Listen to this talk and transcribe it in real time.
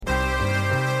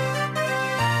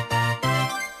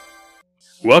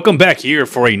Welcome back here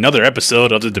for another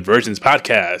episode of the Divergence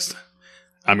Podcast.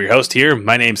 I'm your host here.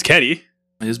 My name's Kenny.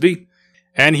 Is B.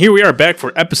 And here we are back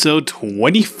for episode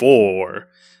 24.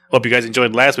 Hope you guys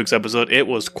enjoyed last week's episode. It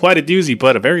was quite a doozy,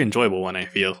 but a very enjoyable one, I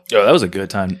feel. Oh, that was a good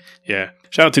time. Yeah.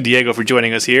 Shout out to Diego for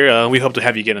joining us here. We hope to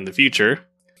have you again in the future.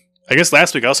 I guess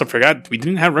last week I also forgot we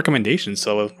didn't have recommendations,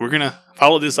 so we're going to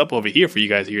follow this up over here for you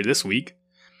guys here this week.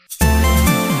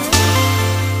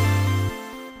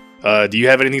 Do you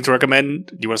have anything to recommend?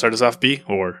 Do you want to start us off, B?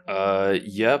 Or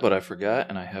yeah, but I forgot,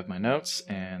 and I have my notes,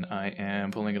 and I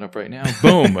am pulling it up right now.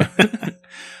 Boom.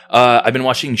 I've been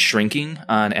watching Shrinking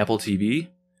on Apple TV.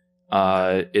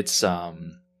 It's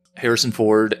Harrison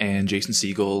Ford and Jason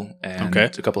Segel and a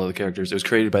couple other characters. It was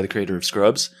created by the creator of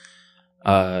Scrubs,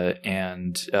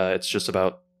 and it's just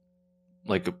about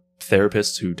like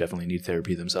therapists who definitely need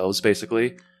therapy themselves,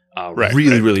 basically.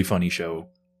 Really funny show.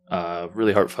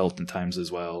 Really heartfelt in times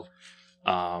as well.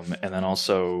 And then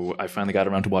also, I finally got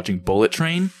around to watching Bullet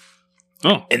Train.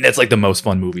 Oh. And that's like the most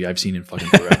fun movie I've seen in fucking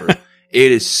forever.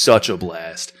 It is such a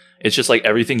blast. It's just like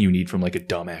everything you need from like a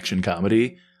dumb action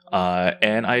comedy.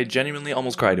 And I genuinely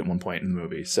almost cried at one point in the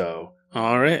movie. So,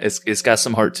 all right. It's got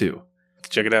some heart too.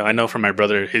 Check it out. I know from my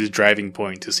brother, his driving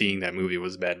point to seeing that movie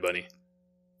was Bad Bunny.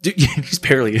 Dude, he's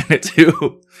barely in it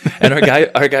too. And our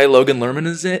guy Logan Lerman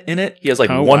is in it. He has like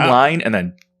one line and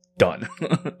then done.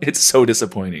 It's so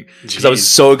disappointing because I was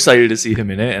so excited to see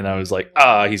him in it, and I was like,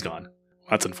 he's gone.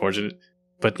 That's unfortunate.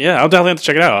 But yeah, I'll definitely have to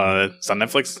check it out. It's on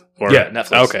Netflix? Yeah,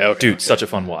 Netflix. Okay. Dude, such a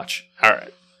fun watch. All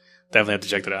right. Definitely have to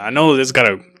check that out. I know it's got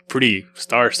a pretty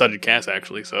star-studded cast,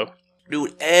 actually, so.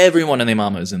 Dude, everyone and their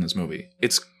mama is in this movie.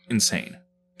 It's insane.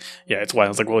 Yeah, it's wild.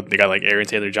 It's like, well, they got like Aaron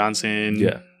Taylor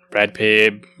Johnson, Brad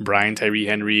Pitt, Brian Tyree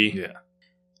Henry. Yeah.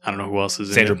 I don't know who else is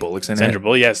in it. Sandra Bullock's in it. Sandra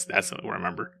Bullock, yes, that's what I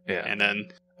remember. Yeah. And then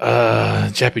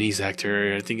Japanese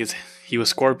actor. I think he was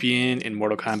Scorpion in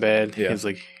Mortal Kombat. Yeah. He's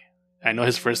like, I know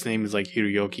his first name is like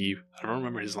Hiroyuki. I don't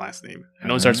remember his last name. I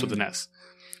know it starts with an S.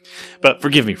 But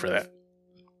forgive me for that.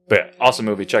 But yeah, awesome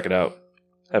movie. Check it out.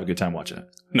 Have a good time watching it.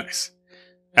 Nice.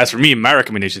 As for me, my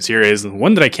recommendations here is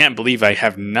one that I can't believe I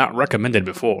have not recommended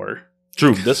before.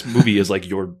 Drew, this movie is like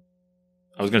your,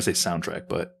 I was going to say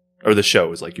soundtrack, or the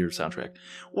show is like your soundtrack.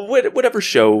 Whatever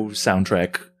show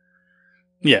soundtrack.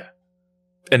 Yeah.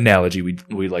 Analogy we'd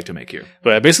like to make here.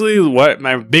 But basically what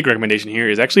my big recommendation here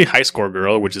is actually High Score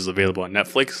Girl, which is available on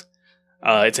Netflix.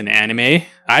 It's an anime.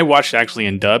 I watched it actually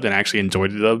in dubbed and actually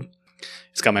enjoyed the dub.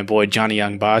 It's got my boy Johnny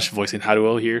Young Bosch voicing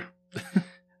Haruo here.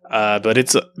 But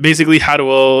it's basically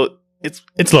Haruo.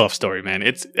 It's love story, man.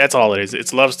 That's all it is.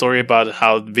 It's a love story about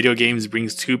how video games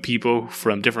brings two people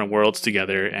from different worlds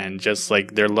together, and just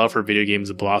like their love for video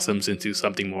games blossoms into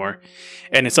something more.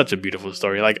 And it's such a beautiful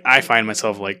story. Like I find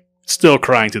myself like still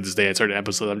crying to this day at certain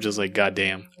episodes. I'm just like, God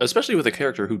damn. Especially with a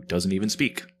character who doesn't even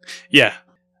speak. Yeah.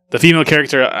 The female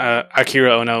character,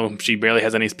 Akira Ono, she barely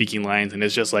has any speaking lines, and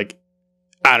it's just like,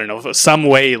 I don't know, some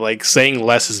way like saying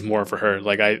less is more for her.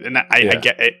 Like I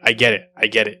get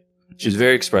it. She's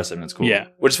very expressive and it's cool. Yeah.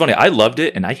 Which is funny. I loved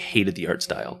it and I hated the art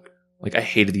style. Like I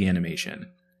hated the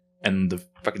animation. And the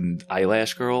fucking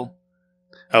eyelash girl.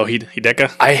 Oh,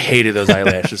 Hideka? I hated those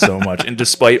eyelashes so much. And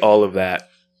despite all of that,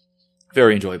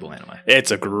 very enjoyable anime.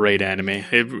 It's a great anime.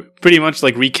 It pretty much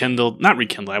like not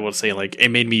rekindled, I would say like it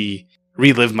made me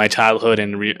relive my childhood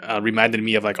and reminded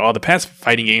me of like all the past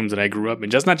fighting games that I grew up in.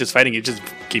 Just not just fighting, it just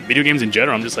video games in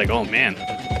general. I'm just like, oh man,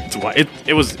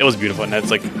 it was beautiful, and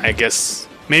that's like I guess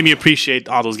made me appreciate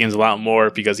all those games a lot more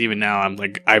because even now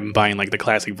I'm buying like the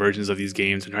classic versions of these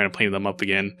games and trying to play them up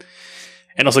again,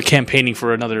 and also campaigning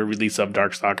for another release of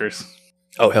Darkstalkers.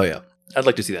 Oh hell yeah, I'd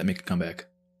like to see that make a comeback.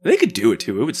 They could do it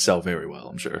too. It would sell very well,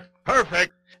 I'm sure.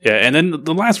 Perfect. Yeah, and then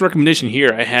the last recommendation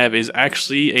here I have is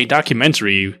actually a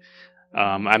documentary.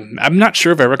 I'm not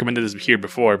sure if I recommended this here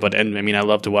before, but I mean I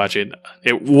love to watch it.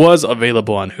 It was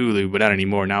available on Hulu, but not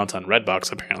anymore. Now it's on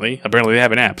Redbox apparently. Apparently they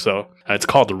have an app, so it's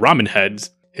called Ramen Heads.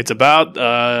 It's about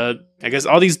I guess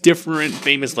all these different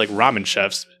famous like ramen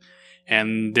chefs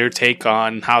and their take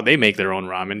on how they make their own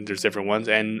ramen. There's different ones,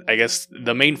 and I guess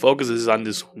the main focus is on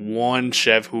this one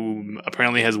chef who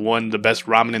apparently has won the best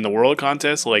ramen in the world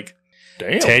contest like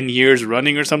 10 years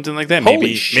running or something like that.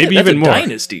 Holy shit, maybe that's even more.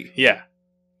 Dynasty. Yeah.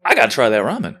 I gotta try that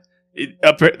ramen.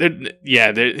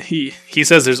 He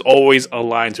says there's always a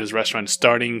line to his restaurant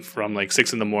starting from like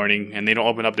 6 a.m, and they don't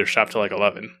open up their shop till like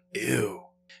 11. Ew.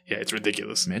 Yeah, it's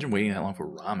ridiculous. Imagine waiting that long for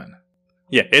ramen.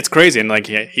 Yeah, it's crazy, and like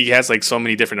he has like so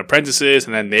many different apprentices,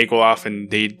 and then they go off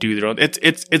and they do their own. It's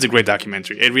a great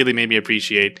documentary. It really made me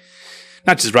appreciate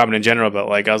not just ramen in general, but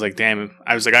like I was like, damn,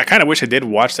 I kind of wish I did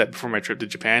watch that before my trip to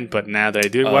Japan, but now that I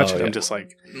did watch it, I'm just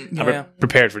like, I'm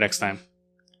prepared for next time.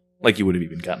 Like you would have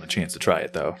even gotten a chance to try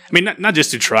it, though. I mean, not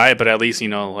just to try it, but at least,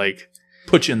 like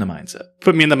put you in the mindset.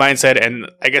 Put me in the mindset, and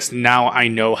I guess now I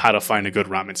know how to find a good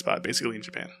ramen spot, basically, in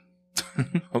Japan.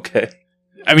 Okay.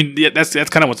 I mean, yeah, that's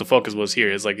kind of what the focus was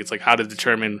here. It's like how to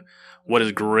determine what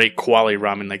is great quality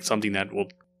ramen, like something that will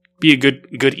be a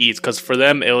good eats. Because for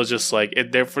them, it was just like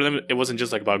for them, it wasn't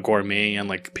just like about gourmet and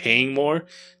like paying more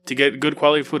to get good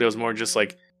quality food. It was more just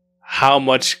like how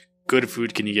much good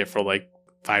food can you get for like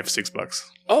 $5-6.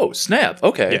 Oh, snap!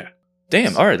 Okay. Yeah.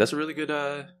 Damn. All right. That's a really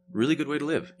good way to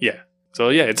live. Yeah. So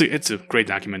yeah, it's a great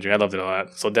documentary. I loved it a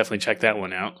lot. So definitely check that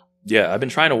one out. Yeah, I've been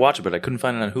trying to watch it, but I couldn't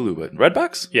find it on Hulu. But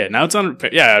Redbox? Yeah, now it's on.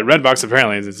 Yeah, Redbox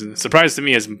apparently. It's a surprise to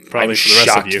me as probably I'm for the rest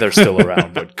shocked of you. they're still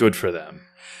around, but good for them.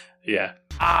 Yeah.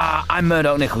 I'm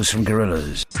Murdoch Nichols from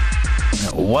Gorillaz.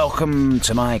 Welcome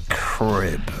to my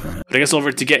crib. But I guess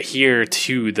over to get here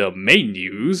to the main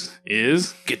news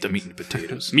is Get the meat and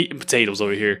potatoes. meat and potatoes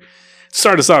over here.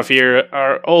 Start us off here.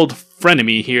 Our old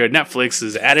frenemy here at Netflix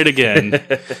is at it again.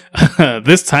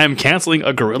 This time canceling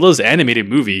a Gorillaz animated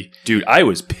movie. Dude, I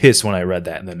was pissed when I read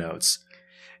that in the notes.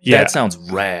 Yeah. That sounds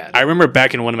rad. I remember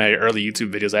back in one of my early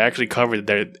YouTube videos, I actually covered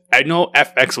that. I know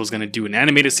FX was going to do an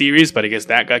animated series, but I guess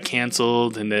that got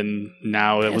canceled, and then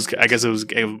now it moved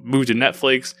to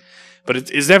Netflix. But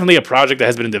it's definitely a project that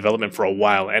has been in development for a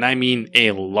while, and I mean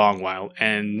a long while.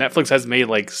 And Netflix has made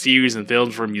like series and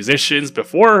films for musicians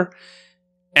before,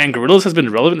 and Gorillaz has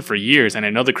been relevant for years. And I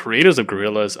know the creators of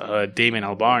Gorillaz, Damon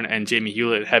Albarn and Jamie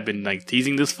Hewlett, have been like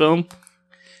teasing this film.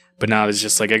 But now it's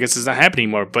just like, I guess it's not happening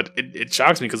anymore. But it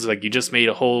shocks me because like you just made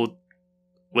a whole,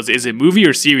 is it movie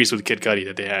or series with Kid Cudi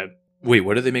that they had? Wait,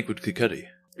 what did they make with Kid Cudi?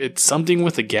 It's something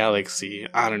with the galaxy.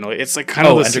 I don't know. It's like kind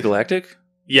of Intergalactic?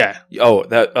 Yeah. Oh,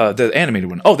 that the animated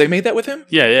one. Oh, they made that with him?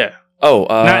 Yeah. Oh,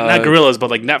 not Gorillaz,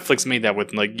 but like Netflix made that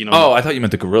with like Oh, I thought you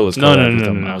meant the Gorillaz. No.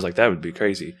 I was like, that would be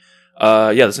crazy.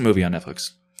 Yeah, that's a movie on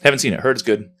Netflix. Haven't seen it. Heard it's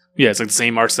good. Yeah, it's like the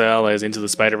same art style as Into the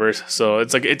Spider-Verse. So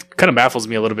it's like, it kind of baffles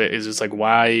me a little bit. It's just like,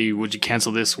 why would you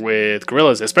cancel this with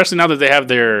Gorillaz? Especially now that they have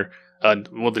their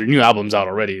new albums out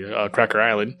already, Cracker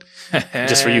Island.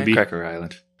 Just for you, B. Cracker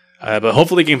Island. But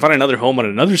hopefully they can find another home on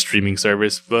another streaming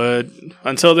service. But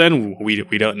until then,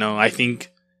 we don't know. I think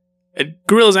a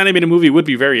Gorillaz animated movie would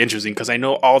be very interesting because I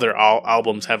know all their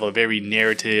albums have a very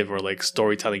narrative or like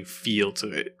storytelling feel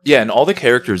to it. Yeah, and all the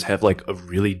characters have like a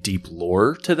really deep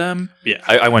lore to them. Yeah.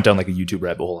 I went down like a YouTube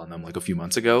rabbit hole on them like a few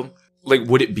months ago. Like,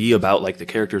 would it be about like the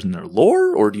characters and their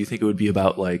lore, or do you think it would be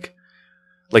about like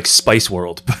Spice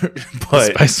World,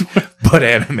 but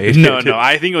animated? No.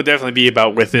 I think it would definitely be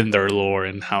about within their lore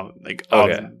and how like all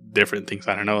different things.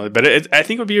 I don't know, but I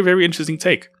think it would be a very interesting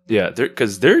take. Yeah,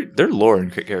 because their lore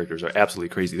and characters are absolutely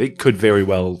crazy. They could very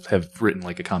well have written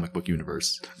like a comic book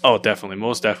universe. Oh, definitely,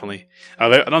 most definitely.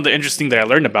 Another interesting that I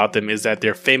learned about them is that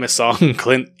their famous song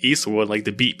Clint Eastwood, like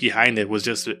the beat behind it, was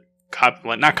just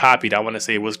not copied. I want to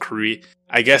say it was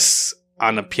I guess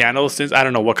on a piano. Since I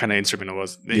don't know what kind of instrument it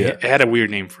was. It had a weird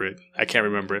name for it. I can't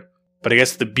remember it. But I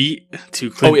guess the beat to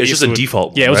Clint it's Eastwood, just a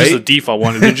default one, yeah, it was right? just a default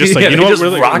one. And they're just like, you know what,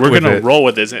 we're going to roll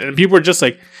with this. And people were just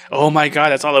like, oh my God,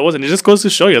 that's all it was. And it just goes to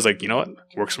show you, I was like, you know what,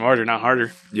 work smarter, not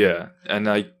harder. Yeah, and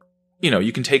like,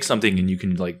 you can take something and you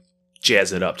can like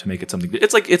jazz it up to make it something.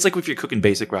 It's like if you're cooking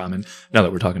basic ramen. Now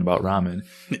that we're talking about ramen,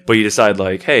 but you decide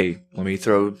like, hey, let me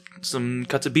throw some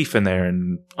cuts of beef in there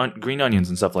and green onions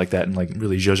and stuff like that, and like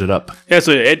really zhuzh it up. Yeah,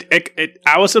 so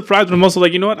I was surprised, but I'm also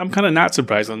like, you know what, I'm kind of not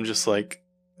surprised. I'm just like,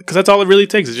 because that's all it really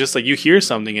takes. It's just like you hear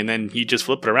something and then you just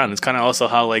flip it around. It's kind of also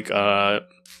how like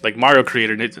Mario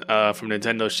creator from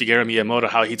Nintendo, Shigeru Miyamoto,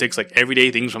 how he takes like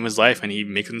everyday things from his life and he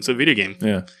makes it into a video game.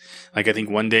 Yeah. Like I think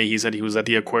one day he said he was at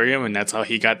the aquarium and that's how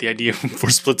he got the idea for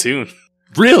Splatoon.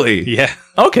 Really? Yeah.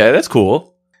 Okay, that's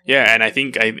cool. Yeah, and I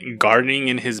think gardening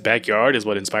in his backyard is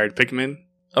what inspired Pikmin.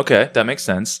 Okay, that makes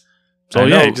sense. So I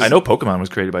know Pokemon was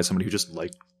created by somebody who just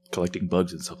liked collecting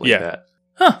bugs and stuff like that.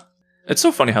 Huh. It's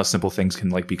so funny how simple things can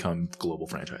like become global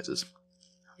franchises.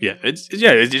 Yeah, it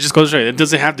just goes straight. It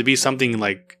doesn't have to be something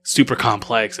like super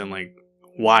complex and like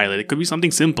wild. It could be something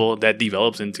simple that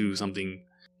develops into something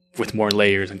with more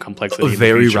layers and complexity. A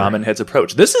very Ramen Heads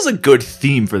approach. This is a good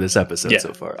theme for this episode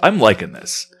so far. I'm liking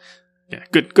this. Yeah,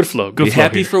 good flow. Good Be flow.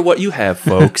 Happy here. for what you have,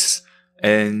 folks,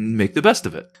 and make the best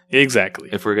of it. Exactly.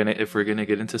 If we're gonna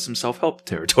get into some self-help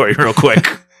territory real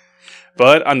quick.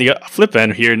 But on the flip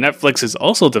end here, Netflix is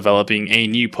also developing a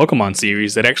new Pokemon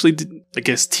series that actually, I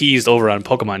guess, teased over on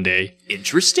Pokemon Day.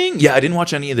 Interesting. Yeah, I didn't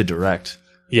watch any of the direct.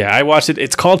 Yeah, I watched it.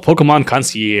 It's called Pokemon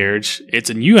Concierge. It's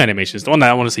a new animation. It's the one that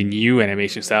I want to say new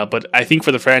animation style, but I think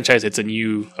for the franchise, it's a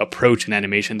new approach in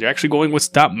animation. They're actually going with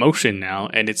stop motion now,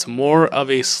 and it's more of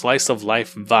a slice of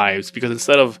life vibes because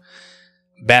instead of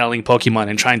battling Pokemon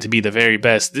and trying to be the very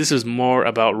best. This is more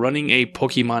about running a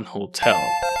Pokemon hotel.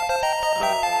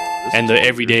 And the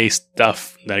everyday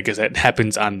stuff that I guess that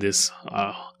happens on this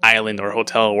island or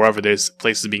hotel, wherever this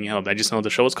place is being held. I just know the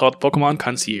show is called Pokemon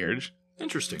Concierge.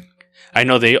 Interesting. I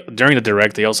know during the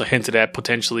direct, they also hinted at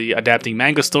potentially adapting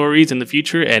manga stories in the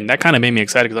future, and that kind of made me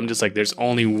excited because I'm just like, there's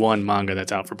only one manga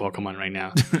that's out for Pokemon right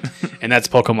now, and that's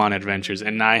Pokemon Adventures,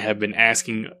 and I have been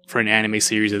asking for an anime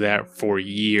series of that for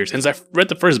years. Since I read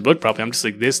the first book probably, I'm just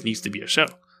like, this needs to be a show.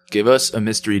 Give us a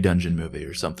mystery dungeon movie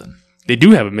or something. They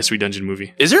do have a Mystery Dungeon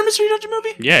movie. Is there a Mystery Dungeon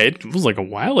movie? Yeah, it was like a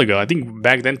while ago. I think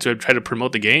back then to try to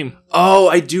promote the game. Oh,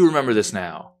 I do remember this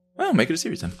now. Well, make it a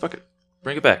series then. Fuck it.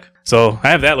 Bring it back. So I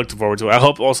have that looked forward to. I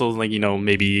hope also, like,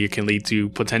 maybe it can lead to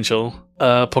potential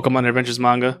Pokemon Adventures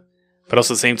manga. But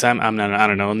also at the same time, I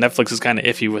don't know. Netflix is kind of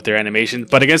iffy with their animation.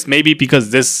 But I guess maybe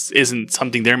because this isn't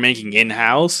something they're making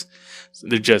in-house,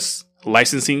 they're just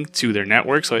licensing to their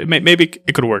network. So maybe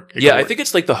it could work. I think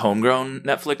it's like the homegrown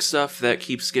Netflix stuff that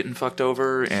keeps getting fucked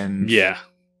over. And yeah.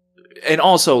 And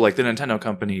also, like, the Nintendo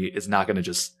company is not going to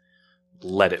just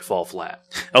let it fall flat.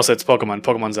 Also, it's Pokemon.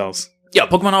 Pokemon sells. Yeah,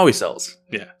 Pokemon always sells.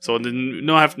 Yeah, so they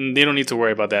don't need to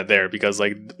worry about that there because,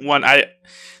 like,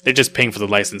 they're just paying for the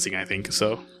licensing, I think.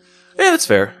 So yeah, that's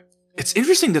fair. It's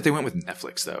interesting that they went with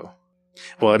Netflix though.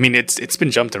 Well, I mean, it's been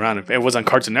jumped around. It was on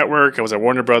Cartoon Network. It was at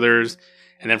Warner Brothers,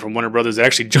 and then from Warner Brothers, it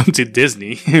actually jumped to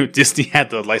Disney. Disney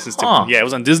had the license to. Yeah, it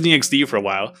was on Disney XD for a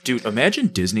while. Dude, imagine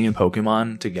Disney and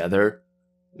Pokemon together.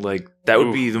 Like, that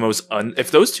would be the most... if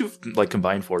those two, like,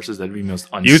 combined forces, that'd be the most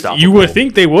unstoppable. You would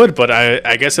think they would, but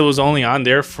I guess it was only on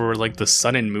there for, like, the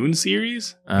Sun and Moon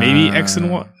series. Maybe X and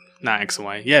Y. Not X and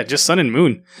Y. Yeah, just Sun and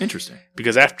Moon. Interesting.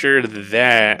 Because after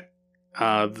that,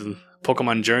 the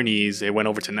Pokemon Journeys, it went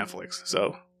over to Netflix.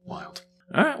 So wild.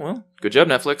 All right, well, good job,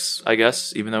 Netflix, I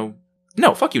guess, even though...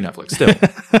 No, fuck you, Netflix, still.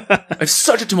 I have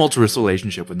such a tumultuous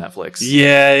relationship with Netflix.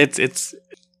 Yeah, it's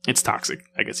toxic,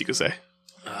 I guess you could say.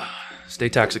 Stay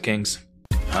toxic, Kings.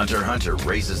 Hunter x Hunter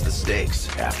raises the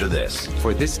stakes after this.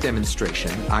 For this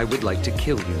demonstration, I would like to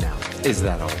kill you now. Is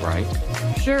that all right?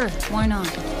 Sure, why not?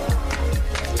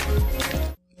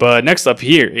 But next up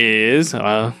here is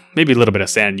maybe a little bit of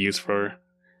sad news for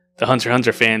the Hunter x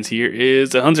Hunter fans here is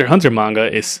the Hunter x Hunter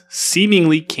manga is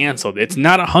seemingly canceled. It's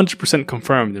not 100%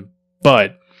 confirmed,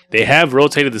 but they have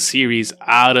rotated the series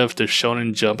out of the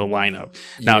Shonen Jump lineup.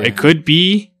 Now, it could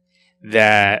be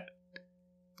that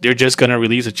they're just going to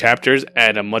release the chapters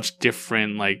at a much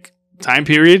different, like, time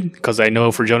period. Because I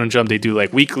know for Shonen Jump, they do,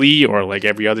 like, weekly or, like,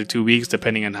 every other 2 weeks,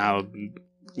 depending on how,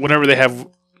 whatever they have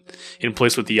in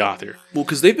place with the author. Well,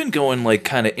 because they've been going, like,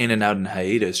 kind of in and out in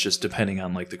hiatus, just depending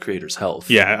on, like, the creator's health.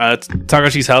 Yeah,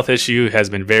 Takashi's health issue has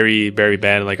been very, very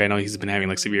bad. Like, I know he's been having,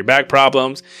 like, severe back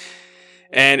problems.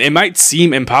 And it might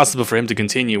seem impossible for him to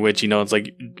continue, which, it's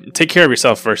like, take care of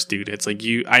yourself first, dude. It's like,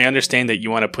 I understand that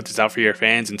you want to put this out for your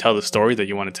fans and tell the story that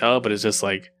you want to tell, but it's just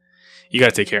like, you got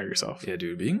to take care of yourself. Yeah,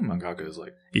 dude, being a mangaka is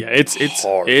like, yeah,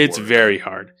 it's very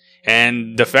hard.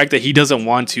 And the fact that he doesn't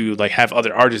want to, like, have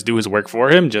other artists do his work for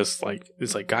him, just like,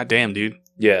 it's like, goddamn, dude.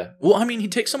 Yeah. Well, I mean, he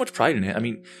takes so much pride in it. I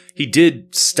mean, he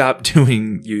did stop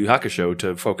doing Yu Yu Hakusho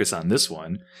to focus on this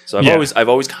one. So I've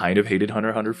always kind of hated Hunter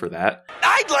x Hunter for that.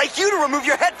 I'd like you to remove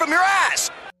your head from your ass!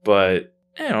 But,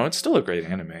 it's still a great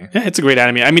anime. Yeah, it's a great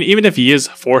anime. I mean, even if he is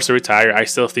forced to retire, I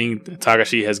still think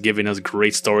Takashi has given us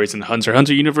great stories in the Hunter x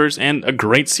Hunter universe and a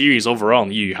great series overall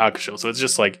in Yu Yu Hakusho. So it's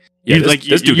just like,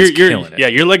 this dude is killing it. Yeah,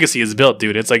 your legacy is built,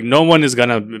 dude. It's like no one is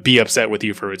gonna be upset with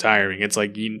you for retiring. It's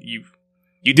like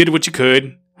you did what you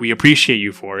could. We appreciate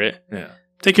you for it. Yeah.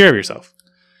 Take care of yourself.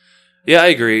 Yeah, I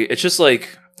agree. It's just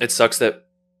like, it sucks that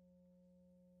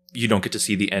you don't get to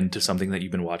see the end to something that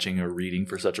you've been watching or reading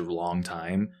for such a long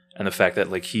time. And the fact that,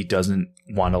 like, he doesn't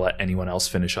want to let anyone else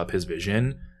finish up his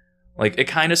vision. Like, it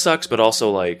kind of sucks, but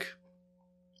also, like,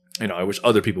 I wish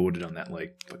other people would have done that.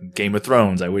 Like, Game of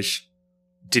Thrones, I wish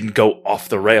didn't go off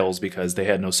the rails because they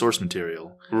had no source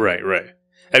material. Right.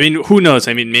 I mean, who knows?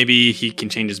 I mean, maybe he can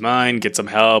change his mind, get some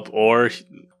help, or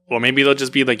maybe they'll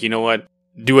just be like, you know what?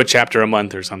 Do a chapter a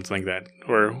month or something like that.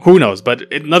 Or who knows?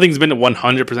 But nothing's been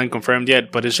 100% confirmed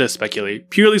yet, but it's just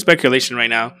purely speculation right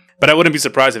now. But I wouldn't be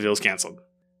surprised if it was canceled.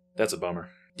 That's a bummer.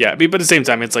 Yeah, but at the same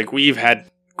time, it's like we've had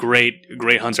great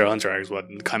Hunter x Hunter arcs. What?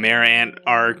 The Chimera Ant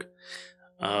arc,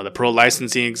 the Pro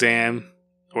Licensing exam,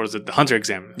 or is it the Hunter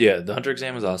exam? Yeah, the Hunter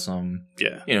exam is awesome.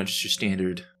 Yeah. Just your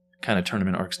standard kind of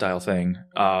tournament arc style thing.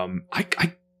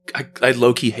 I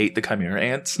low-key hate the Chimera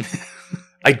Ants.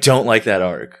 I don't like that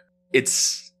arc.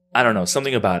 It's, I don't know,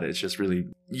 something about it. It's just really,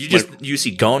 you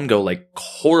see Gon go, like,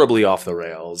 horribly off the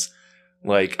rails.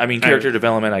 Like, I mean, character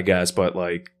development, I guess, but,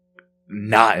 like,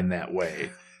 not in that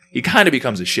way. he kind of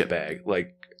becomes a shitbag.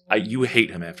 Like, you hate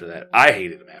him after that. I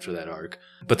hated him after that arc.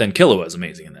 But then Killua is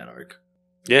amazing in that arc.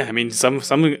 Yeah, I mean,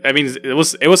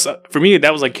 it was for me,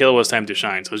 that was like Killua's time to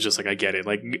shine. So it's just like, I get it.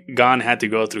 Like, Gon had to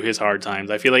go through his hard times.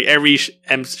 I feel like every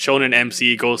shonen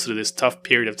MC goes through this tough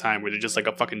period of time where they're just like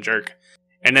a fucking jerk.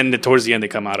 And then towards the end, they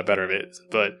come out better of it.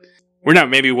 But we're not,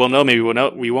 maybe we'll know,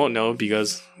 we won't know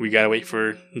because we gotta wait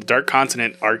for the Dark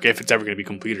Continent arc if it's ever gonna be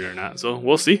completed or not. So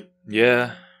we'll see.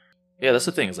 Yeah. Yeah, that's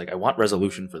the thing. Is like, I want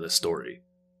resolution for this story.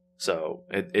 So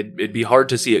it'd be hard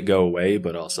to see it go away,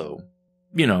 but also,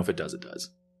 you know, if it does, it does.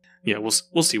 Yeah,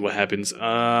 we'll see what happens.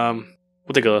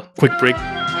 We'll take a quick break.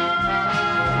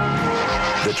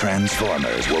 The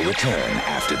Transformers will return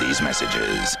after these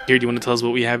messages. Here, do you want to tell us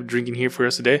what we have drinking here for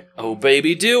us today? Oh,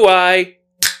 baby, do I?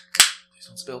 Please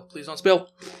don't spill. Please don't spill.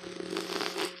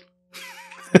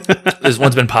 This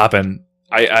one's been popping.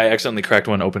 I accidentally cracked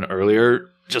one open earlier,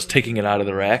 just taking it out of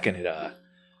the rack, and it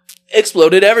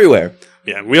exploded everywhere.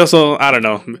 Yeah, we also, I don't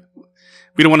know.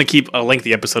 We don't want to keep a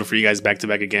lengthy episode for you guys back to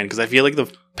back again because I feel like the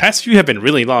past few have been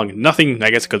really long. Nothing, I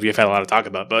guess, because we've had a lot to talk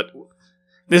about, but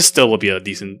this still will be a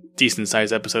decent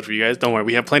sized episode for you guys. Don't worry,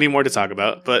 we have plenty more to talk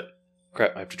about. But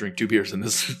crap, I have to drink 2 beers in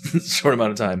this short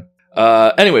amount of time.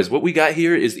 Anyways, what we got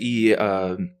here is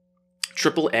the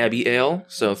Triple Abbey Ale.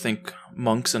 So think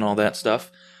monks and all that stuff.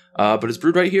 But it's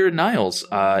brewed right here in Niles.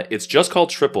 It's just called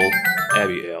Triple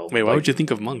Abbey Ale. Wait, why would you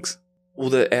think of monks? Well,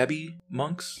 the Abbey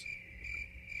monks.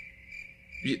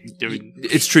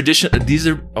 It's tradition. These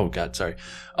are. Oh God, sorry.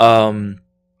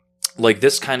 Like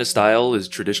this kind of style is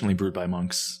traditionally brewed by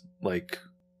monks. Like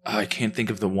I can't think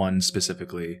of the one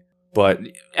specifically, but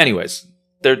anyways,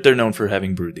 they're known for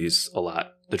having brewed these a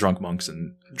lot. The drunk monks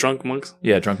and drunk monks.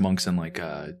 Yeah, drunk monks in like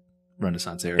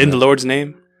Renaissance era. In the Lord's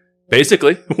name,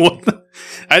 basically. What?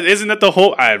 Isn't that the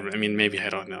whole? I mean, maybe I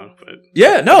don't know, but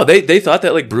yeah, no, they thought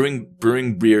that like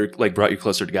brewing beer like brought you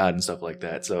closer to God and stuff like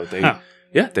that. So they. Huh.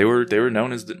 Yeah, they were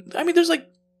known as there's like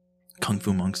kung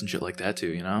fu monks and shit like that too,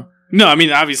 you know? No, I mean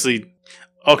obviously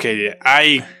okay, yeah,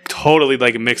 I totally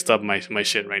like mixed up my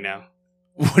shit right now.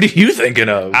 What are you thinking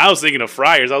of? I was thinking of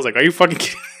friars. I was like, are you fucking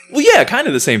kidding? Well, yeah, kind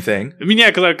of the same thing. I mean,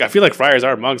 yeah, because I feel like friars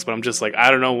are monks, but I'm just like, I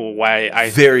don't know why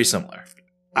very similar.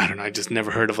 I don't know, I just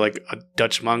never heard of like a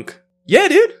Dutch monk. Yeah,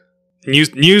 dude.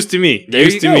 News to me. There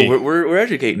you go. We're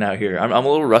educating out here. I'm a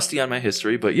little rusty on my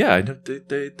history, but yeah,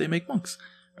 they make monks.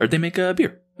 Or they make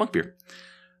beer. Monk beer.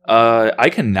 I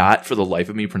cannot, for the life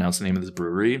of me, pronounce the name of this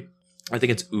brewery. I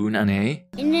think it's Unane.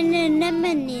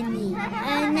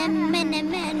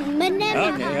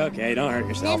 Okay, don't hurt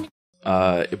yourself.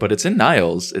 But it's in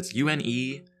Niles. It's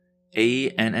Uneannee.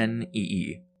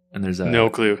 And there's no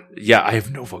clue. Yeah, I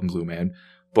have no fucking clue, man.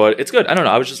 But it's good. I don't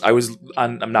know.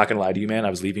 I'm not gonna lie to you, man.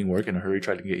 I was leaving work in a hurry,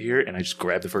 trying to get here, and I just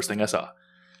grabbed the first thing I saw.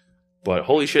 But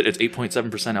holy shit, it's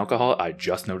 8.7% alcohol. I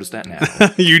just noticed that now.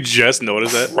 You just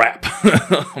noticed that? Crap.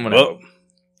 I'm gonna have a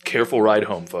careful ride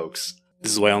home, folks.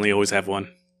 This is why I only always have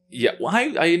one. Yeah, well,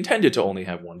 I intended to only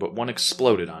have one, but one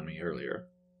exploded on me earlier.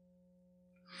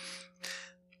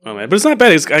 Oh man, but it's not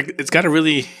bad. It's got a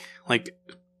really like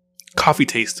coffee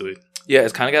taste to it. Yeah,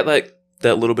 it's kind of got like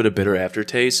that little bit of bitter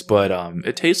aftertaste, but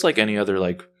it tastes like any other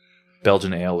like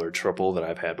Belgian ale or triple that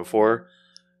I've had before.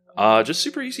 Just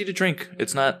super easy to drink.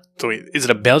 It's not. So wait, is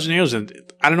it a Belgian ale?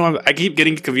 I don't know. I keep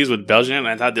getting confused with Belgian, and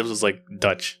I thought this was like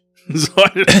Dutch. So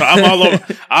I'm all over.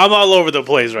 I'm all over the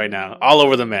place right now. All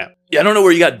over the map. Yeah, I don't know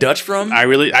where you got Dutch from.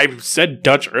 I said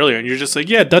Dutch earlier, and you're just like,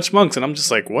 yeah, Dutch monks, and I'm just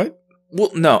like, what?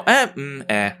 Well, no. I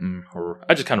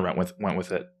just kind of went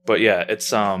with it. But yeah,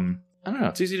 it's I don't know.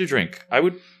 It's easy to drink. I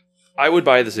would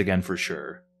buy this again for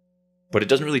sure. But it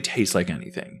doesn't really taste like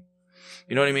anything.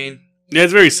 You know what I mean? Yeah,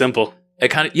 it's very simple. It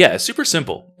kind of it's super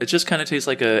simple. It just kind of tastes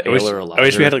like a ale or a lager. I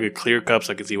wish we had like a clear cup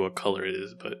so I could see what color it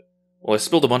is. But well, I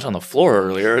spilled a bunch on the floor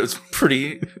earlier. It's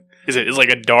pretty. Is it? It's like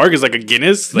a dark? Is like a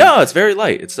Guinness? Like... No, it's very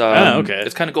light. It's okay.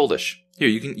 It's kind of goldish. Here,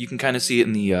 you can kind of see it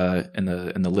in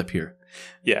the lip here.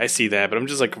 Yeah, I see that, but I'm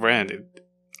just like, Brand.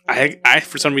 I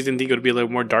for some reason think it would be a little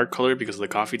more dark color because of the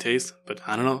coffee taste, but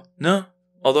I don't know. No,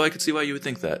 although I could see why you would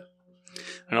think that.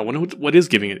 I don't know what is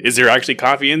giving it. Is there actually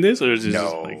coffee in this, or is it no?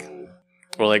 Just like,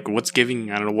 or like what's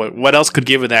giving? I don't know what else could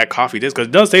give it that coffee taste because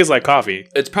it does taste like coffee.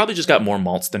 It's probably just got more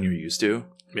malts than you're used to.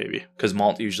 Maybe because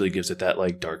malt usually gives it that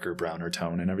like darker browner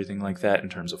tone and everything like that in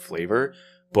terms of flavor,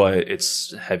 but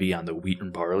it's heavy on the wheat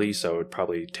and barley, so it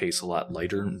probably tastes a lot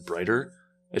lighter and brighter.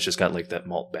 It's just got like that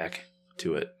malt back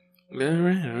to it. All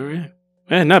right.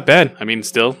 Yeah, not bad. I mean,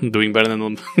 still doing better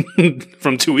than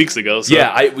from 2 weeks ago. So.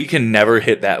 Yeah, we can never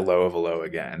hit that low of a low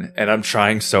again, and I'm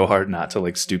trying so hard not to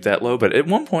like stoop that low. But at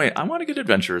one point, I want to get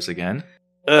adventurous again.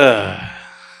 No,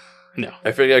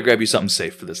 I figured I'd grab you something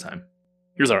safe for this time.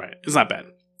 It was all right. It's not bad.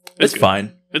 It's good.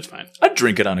 fine. It's fine. I'd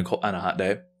drink it on a hot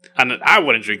day. I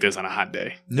wouldn't drink this on a hot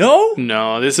day. No?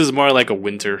 No, this is more like a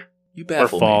winter You or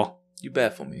baffle fall. me. You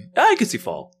baffle me. I can see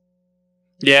fall.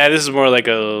 Yeah, this is more like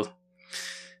a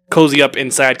cozy up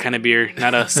inside kind of beer,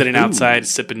 not a sitting outside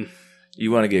sipping.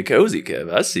 You want to get cozy,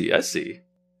 Kev. I see.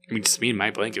 I mean, just me and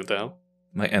my blanket, though.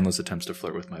 My endless attempts to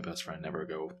flirt with my best friend never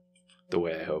go the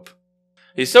way I hope.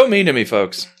 He's so mean to me,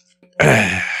 folks.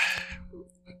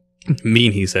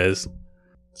 Mean, he says.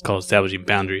 It's called establishing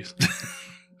boundaries.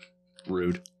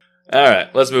 Rude. All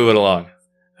right, let's move it along.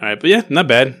 All right, but yeah, not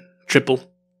bad. Triple.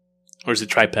 Or is it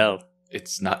tripel?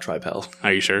 It's not Tripel.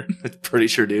 Are you sure? Pretty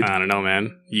sure, dude. I don't know,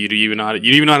 man. You do even know how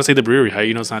to say the brewery. How do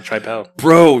you know it's not tripel?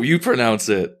 Bro, you pronounce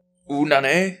it.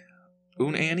 Unane?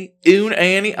 Unani?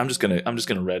 Unani? I'm just gonna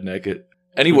redneck it.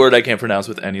 Any word I can't pronounce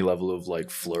with any level of like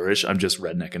flourish, I'm just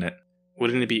rednecking it.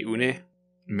 Wouldn't it be une?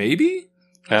 Maybe?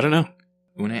 I don't know.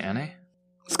 Une?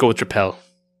 Let's go with tripel.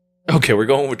 Okay, we're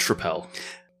going with Tripel.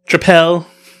 Tripel.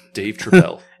 Dave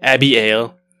Tripel. Abbey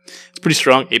Ale. It's pretty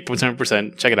strong.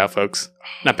 8.7%. Check it out, folks.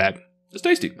 Not bad. It's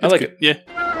tasty. I like it. Yeah.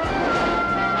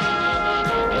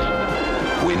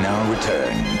 We now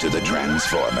return to the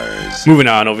Transformers. Moving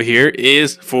on over here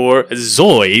is for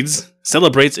Zoids.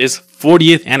 Celebrates its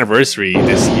 40th anniversary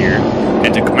this year.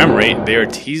 And to commemorate, they are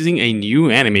teasing a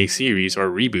new anime series or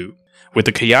reboot with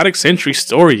the Chaotic Century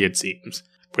story, it seems.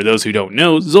 For those who don't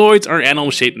know, Zoids are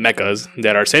animal-shaped mechas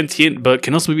that are sentient but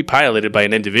can also be piloted by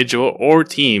an individual or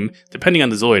team, depending on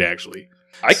the Zoid, actually.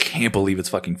 I can't believe it's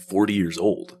fucking 40 years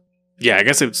old. Yeah, I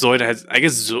guess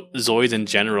Zoids in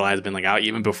general has been like out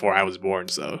even before I was born,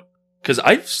 so. Because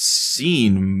I've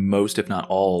seen most, if not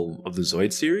all, of the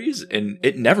Zoid series, and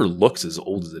it never looks as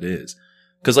old as it is.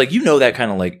 Because, like, you know that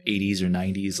kind of, like, 80s or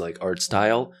 90s, like, art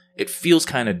style? It feels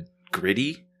kind of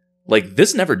gritty. Like,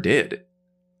 this never did.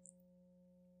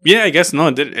 Yeah, I guess no,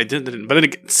 it didn't. But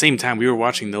at the same time, we were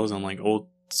watching those on like old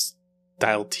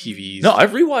style TVs. No,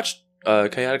 I've rewatched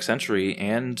Chaotic Century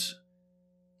and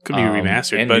could be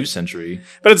remastered, and but New Century.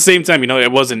 But at the same time,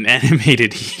 it wasn't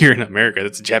animated here in America.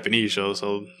 It's a Japanese show,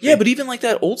 so yeah. But even like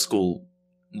that old school,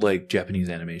 like Japanese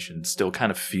animation, still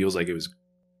kind of feels like it was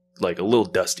like a little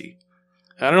dusty.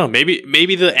 I don't know.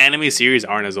 Maybe the anime series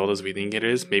aren't as old as we think it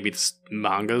is. Maybe the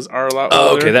mangas are a lot older.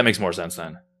 older. Okay, that makes more sense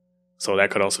then. So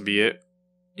that could also be it.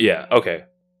 Yeah, okay.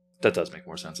 That does make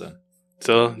more sense then.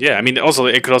 So, yeah, I mean, also,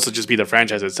 it could also just be the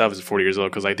franchise itself is 40 years old,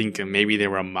 because I think maybe they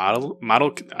were a model,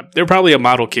 they're probably a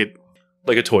model kit.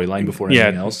 Like a toy line before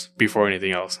anything else? Before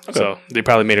anything else. Okay. So, they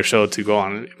probably made a show to go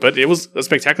on. But it was a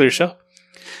spectacular show.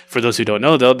 For those who don't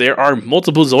know, though, there are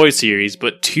multiple Zoid series,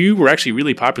 but two were actually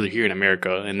really popular here in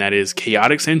America, and that is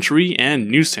Chaotic Century and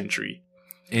New Century.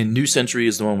 And New Century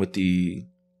is the one with the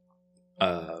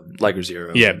Liger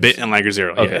Zero. Yeah, Bit and Liger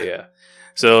Zero. Okay, yeah.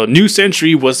 So, New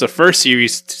Century was the first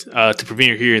series to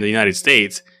premiere here in the United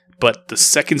States, but the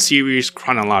second series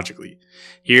chronologically.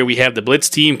 Here we have the Blitz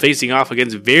team facing off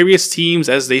against various teams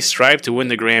as they strive to win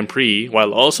the Grand Prix,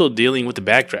 while also dealing with the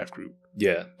Backdraft group.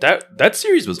 Yeah, that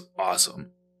series was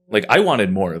awesome. Like, I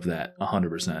wanted more of that,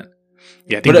 100%.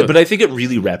 Yeah, but I think it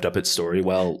really wrapped up its story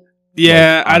well.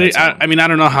 Yeah, like, I mean, I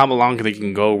don't know how long they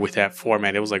can go with that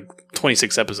format. It was like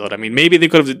 26 episodes. I mean, maybe they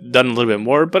could have done a little bit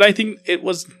more, but I think it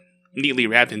was neatly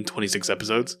wrapped in 26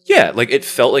 episodes. Yeah, like it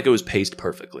felt like it was paced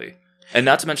perfectly. And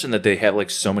not to mention that they have like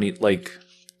so many, like,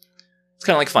 it's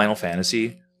kind of like Final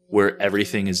Fantasy where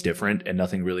everything is different and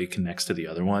nothing really connects to the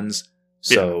other ones.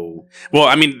 So, well,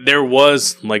 I mean, there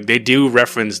was like they do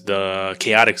reference the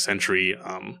Chaotic Century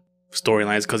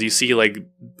storylines because you see like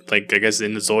I guess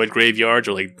in the Zoid graveyards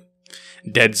or like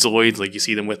dead Zoids, like you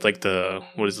see them with like the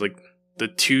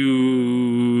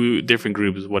two different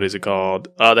groups. What is it called?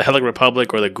 The Helic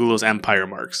Republic or the Gulos Empire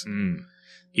marks.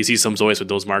 You see some Zoids with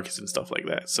those markings and stuff like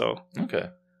that. So okay,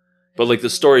 but like the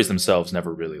stories themselves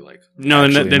never really like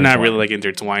they're not really like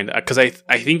intertwined because I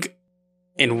think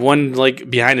in one like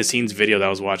behind the scenes video that I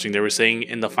was watching, they were saying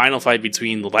in the final fight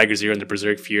between the Liger Zero and the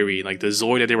Berserk Fury, like the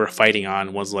Zoid that they were fighting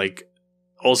on was like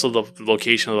also the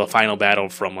location of the final battle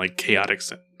from like Chaotic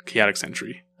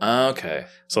Century. Okay.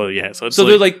 So yeah, so it's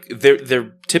they're like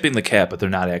they're tipping the cap, but they're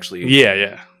not actually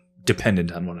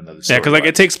dependent on one another. Yeah, because like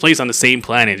it takes place on the same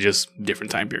planet, just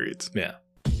different time periods. Yeah.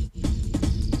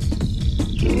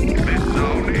 This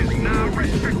zone is now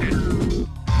restricted.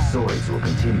 Zoids will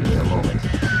continue in a moment.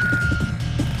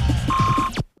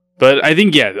 But I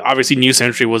think obviously New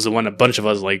Century was the one a bunch of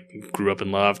us like grew up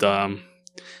and loved.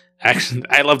 Actually,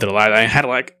 I loved it a lot.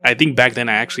 I think back then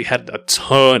I actually had a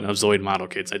ton of Zoid model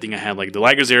kits. I think I had like the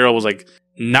Liger Zero was like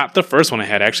not the first one I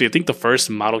had. Actually, I think the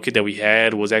first model kit that we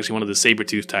had was actually one of the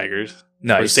Saber-Tooth Tigers.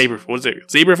 Nice. What was it?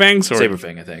 Saberfangs?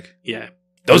 Saberfang, I think. Yeah.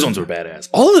 Those ones were badass.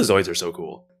 All of the Zoids are so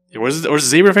cool. Or was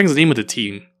Saberfang's the name of the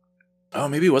team? Oh,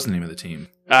 maybe it wasn't the name of the team.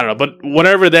 I don't know, but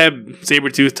whatever that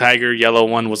saber-tooth tiger yellow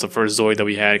one was the first Zoid that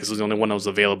we had because it was the only one that was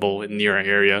available near our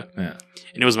area. Yeah.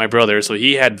 And it was my brother, so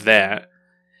he had that.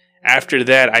 After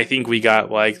that, I think we got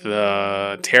like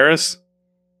the Terrace,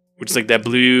 which is like that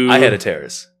blue. I had a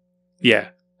Terrace. Yeah.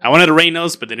 I wanted a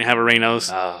Reynos, but they didn't have a Reynos.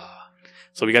 Ah.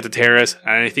 So we got the Terrace.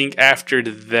 And I think after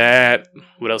that,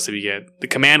 what else did we get? The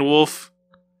Command Wolf.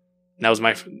 That was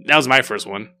my first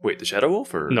one. Wait, the Shadow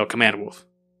Wolf or No, Command Wolf.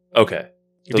 Okay.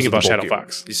 You think Those are about the Shadow bulky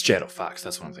Fox. ones. It's Shadow Fox.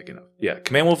 That's what I'm thinking of. Yeah,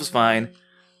 Command Wolf is fine.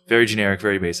 Very generic,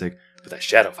 very basic. But that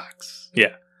Shadow Fox.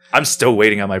 Yeah. I'm still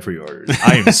waiting on my pre-orders.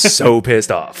 I am so pissed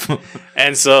off.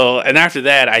 And after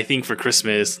that, I think for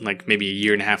Christmas, like maybe a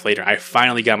year and a half later, I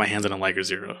finally got my hands on a Liger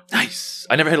Zero. Nice.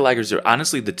 I never had a Liger Zero.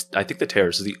 Honestly, I think the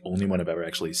Terrace is the only one I've ever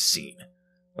actually seen,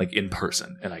 like in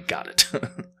person, and I got it.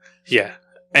 Yeah.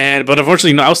 But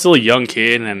unfortunately, no, I was still a young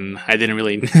kid, and I didn't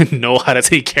really know how to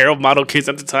take care of model kits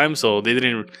at the time, so they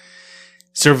didn't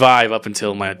survive up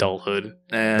until my adulthood.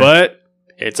 But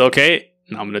it's okay.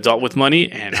 I'm an adult with money,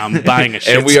 and I'm buying a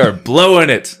shit. And we are blowing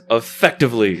it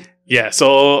effectively. Yeah,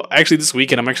 so actually this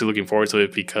weekend, I'm actually looking forward to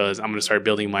it because I'm going to start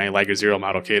building my Liger Zero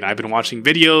model kit. I've been watching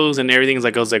videos and everything.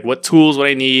 I was like, what tools would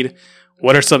I need?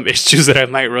 What are some issues that I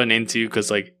might run into? Because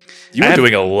like you were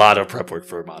doing a lot of prep work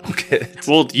for a model kit.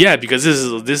 Well, yeah, because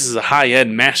this is a high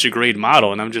end master grade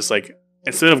model, and I'm just like,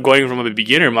 instead of going from a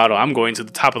beginner model, I'm going to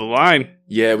the top of the line.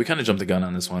 Yeah, we kind of jumped the gun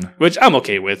on this one, which I'm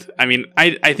okay with. I mean,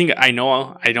 I think I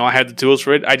know I have the tools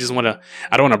for it. I don't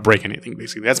want to break anything.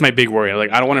 Basically, that's my big worry.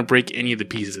 Like, I don't want to break any of the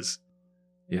pieces.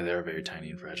 Yeah, they're very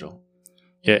tiny and fragile.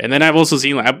 Yeah, and then I've also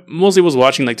seen I mostly was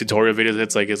watching like tutorial videos.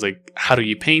 It's like how do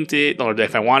you paint it, or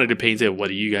if I wanted to paint it, what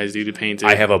do you guys do to paint it?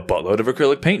 I have a buttload of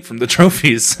acrylic paint from the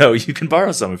trophies, so you can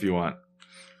borrow some if you want.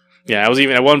 Yeah, I was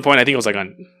even at one point. I think I was like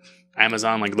on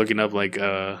Amazon, like looking up like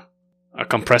a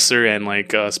compressor and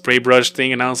like a spray brush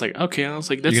thing, and I was like, okay, that's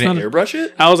you're gonna airbrush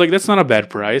it. I was like, that's not a bad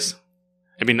price.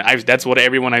 I mean, that's what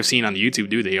everyone I've seen on YouTube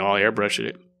do. They all airbrush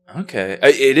it. Okay,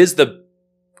 it is the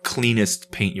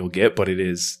cleanest paint you'll get, but it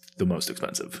is the most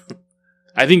expensive.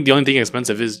 I think the only thing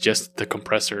expensive is just the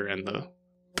compressor and the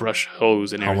brush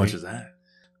hose and everything. How much is that?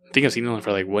 I think I've seen it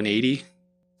for like $180.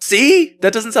 See,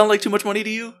 that doesn't sound like too much money to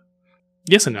you.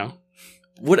 Yes and no.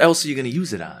 What else are you going to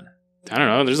use it on? I don't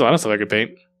know. There's a lot of stuff I could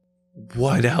paint.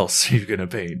 What else are you going to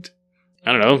paint?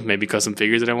 I don't know. Maybe custom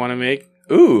figures that I want to make.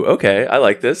 Ooh, okay. I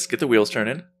like this. Get the wheels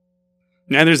turning.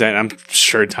 Yeah, there's that. I'm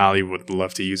sure Tali would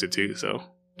love to use it too. So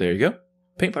there you go.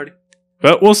 Paint party.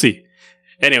 But we'll see.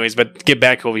 Anyways, but get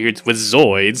back over here with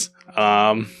Zoids.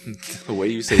 The way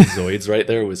you say Zoids right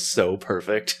there was so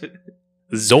perfect.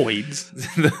 Zoids.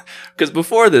 Because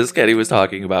before this, Kenny was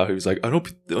talking about, he was like, I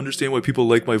don't understand why people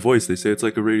like my voice. They say it's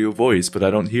like a radio voice, but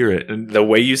I don't hear it. And the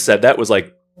way you said that was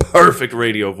like perfect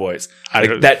radio voice.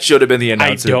 Like, that should have been the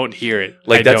announcer. I don't hear it.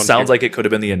 Like, that sounds like it could have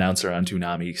been the announcer on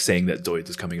Toonami saying that Zoids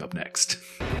is coming up next.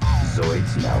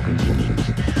 Zoids now continue.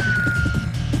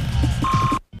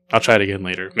 I'll try it again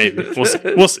later. Maybe. We'll see.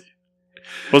 We'll see.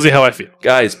 We'll see how I feel.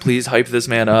 Guys, please hype this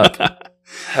man up.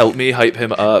 Help me hype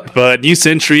him up. But New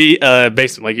Century,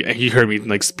 basically, like you heard me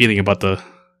like spieling about the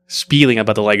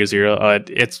Liger Zero.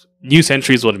 It's New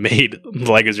Century is what made the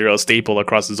Liger Zero a staple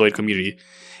across the Zoid community,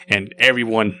 and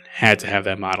everyone had to have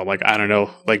that model. Like, I don't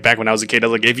know, like back when I was a kid, I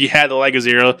was like, if you had the Liger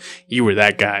Zero, you were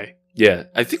that guy. Yeah,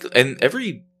 I think, and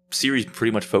every series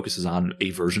pretty much focuses on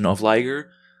a version of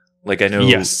Liger. Like, I know,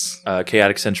 yes,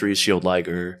 Chaotic Century is Shield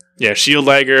Liger. Yeah, Shield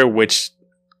Liger, which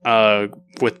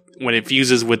when it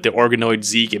fuses with the Organoid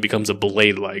Zeke, it becomes a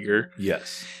Blade Liger.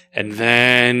 Yes. And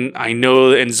then I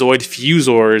know in Zoid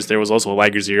Fusors, there was also a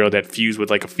Liger Zero that fused with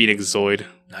like a Phoenix Zoid.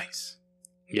 Nice.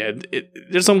 Yeah,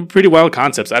 there's some pretty wild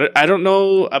concepts. I don't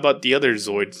know about the other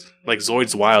Zoids, like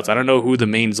Zoids Wilds. I don't know who the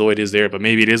main Zoid is there, but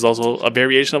maybe it is also a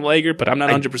variation of Liger, but I'm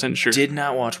not 100% sure. Did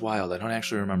not watch Wild. I don't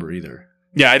actually remember either.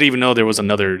 Yeah, I didn't even know there was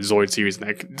another Zoid series.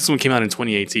 This one came out in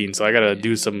 2018, so I got to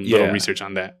do some little research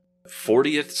on that.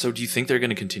 40th, so do you think they're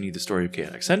going to continue the story of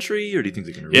Chaotic Century, or do you think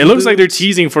they're going to it looks like they're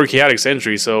teasing for Chaotic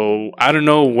Century, so I don't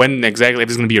know when exactly, if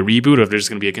it's going to be a reboot or if there's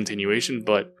going to be a continuation,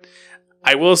 but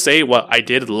I will say, I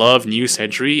did love New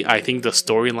Century. I think the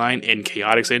storyline in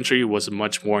Chaotic Century was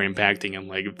much more impacting and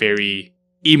like very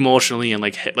emotionally, and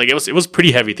like it was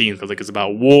pretty heavy themes, because like it's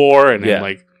about war and then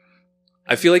like,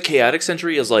 I feel like Chaotic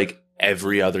Century is like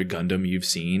every other Gundam you've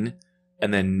seen,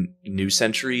 and then New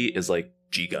Century is like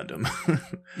G Gundam.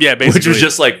 Yeah, basically. Which was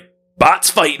just like bots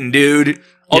fighting, dude.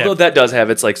 Although that does have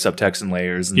its like subtext and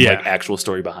layers and like actual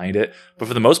story behind it. But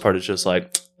for the most part, it's just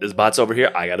like, this bot's over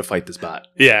here, I gotta fight this bot.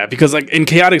 Yeah, because like in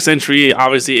Chaotic Century,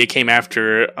 obviously it came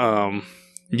after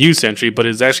New Century, but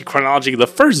is actually chronologically the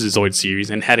first Zoid series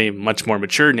and had a much more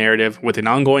mature narrative with an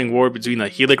ongoing war between the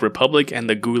Helic Republic and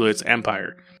the Guilos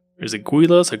Empire. Is it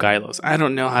Guilos or Gylos? I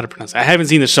don't know how to pronounce it. I haven't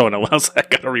seen the show in a while, so I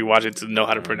gotta rewatch it to know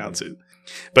how to pronounce it.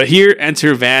 But here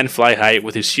enter Van Flyheight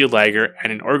with his shield dagger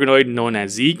and an organoid known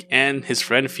as Zeke and his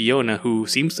friend Fiona, who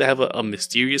seems to have a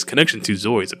mysterious connection to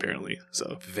Zoids, apparently.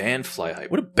 So Van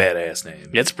Flyheight. What a badass name.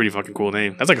 yeah, it's a pretty fucking cool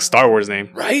name. That's like a Star Wars name.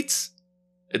 Right?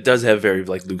 It does have very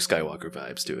like Luke Skywalker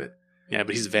vibes to it. Yeah,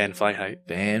 but he's Van Flyheight.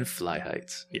 Van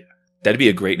Flyheight. Yeah. That'd be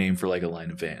a great name for like a line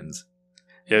of vans.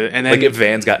 Yeah, and then Like if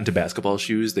Vans got into basketball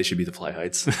shoes, they should be the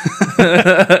Flyheights.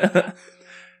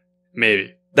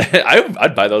 maybe.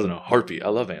 I'd buy those in a heartbeat. I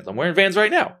love Vans. I'm wearing Vans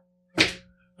right now.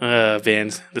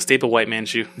 Vans, the staple white man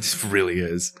shoe. This really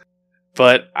is.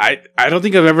 But I don't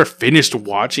think I've ever finished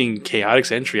watching Chaotic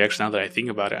Century, actually, now that I think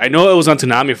about it. I know it was on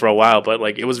Toonami for a while, but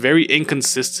like it was very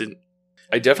inconsistent.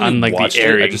 I definitely On, like, the watched it. I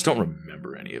airing. just don't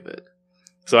remember any of it.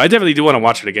 So I definitely do want to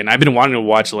watch it again. I've been wanting to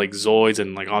watch like Zoids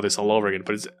and like all this all over again,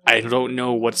 but I don't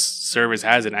know what service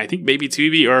has it. I think maybe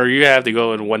Tubi, or you have to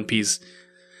go in one piece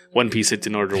it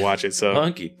in order to watch it. So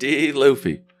Hunky D.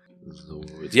 Luffy.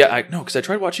 Yeah, because I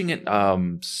tried watching it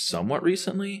somewhat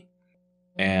recently,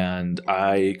 and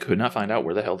I could not find out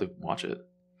where the hell to watch it.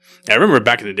 I remember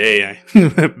back in the day,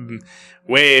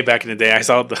 way back in the day, I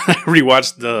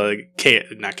rewatched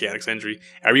not Chaotic Century.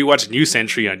 I rewatched New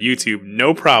Century on YouTube,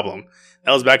 no problem.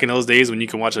 That was back in those days when you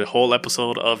can watch a whole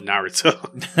episode of Naruto.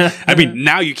 I mean,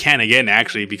 now you can again,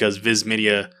 actually, because Viz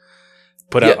Media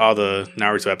put out all the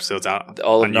Naruto episodes out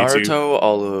All of on Naruto, YouTube.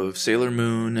 all of Sailor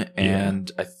Moon,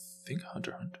 and I think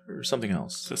Hunter x Hunter or something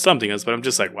else. So something else, but I'm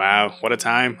just like, wow, what a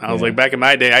time. I was Yeah. like, back in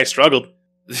my day, I struggled.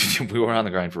 We were on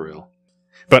the grind for real.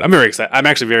 But I'm very excited. I'm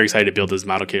actually very excited to build this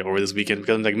model kit over this weekend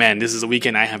because I'm like, man, this is a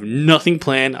weekend I have nothing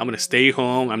planned. I'm going to stay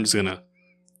home. I'm just going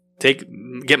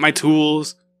to get my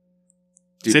tools,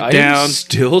 Dude, sit I down. am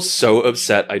still so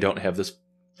upset I don't have this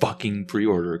fucking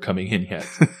pre-order coming in yet.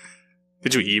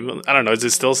 Did you email? I don't know. Is it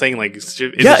still saying like?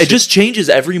 It just changes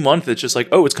every month. It's just like,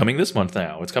 oh, it's coming this month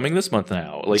now. It's coming this month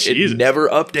now. Like Jesus. it never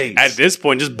updates. At this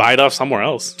point, just buy it off somewhere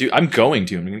else. Dude, I'm going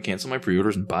to cancel my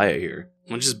pre-orders and buy it here.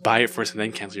 Well, just buy it first and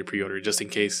then cancel your pre-order just in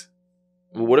case.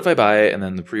 Well, what if I buy it and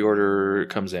then the pre-order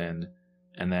comes in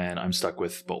and then I'm stuck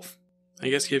with both? I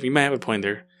guess you might have a point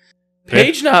there.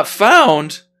 Page not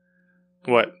found?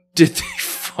 What? Did they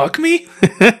fuck me?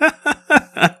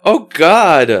 Oh,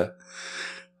 God.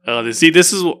 See,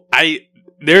 this is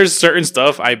there's certain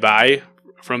stuff I buy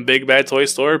from Big Bad Toy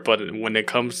Store, but when it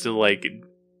comes to like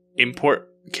import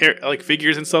like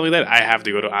figures and stuff like that, I have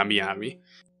to go to AmiAmi.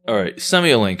 All right, send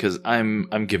me a link because I'm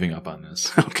giving up on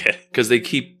this Okay. because they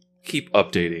keep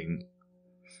updating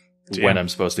Damn. when I'm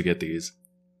supposed to get these.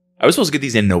 I was supposed to get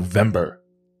these in November.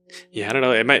 Yeah, I don't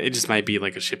know. It just might be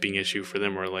like a shipping issue for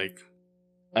them, or like,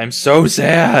 I'm so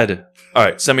sad. All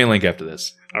right, send me a link after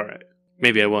this. all right,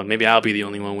 maybe I won't. Maybe I'll be the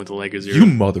only one with the Lego Zero. You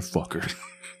motherfucker!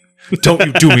 Don't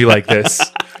you do me like this?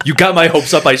 You got my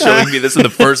hopes up by showing me this in the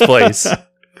first place.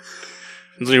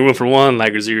 There's only room for one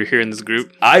Lego Zero here in this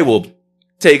group. I will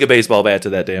take a baseball bat to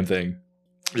that damn thing.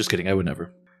 Just kidding. I would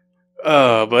never.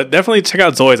 But definitely check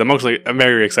out Zoids. I'm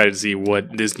very excited to see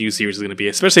what this new series is going to be,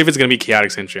 especially if it's going to be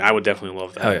Chaotic Century. I would definitely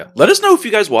love that. Hell yeah! Let us know if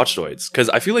you guys watch Zoids because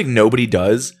I feel like nobody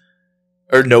does,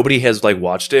 or nobody has like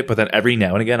watched it. But then every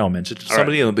now and again, I'll mention it to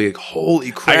somebody and they'll be like,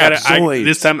 "Holy crap, Zoids!"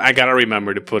 This time I gotta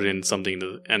remember to put in something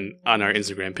on our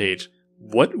Instagram page.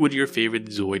 What would your favorite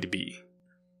Zoid be,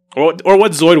 or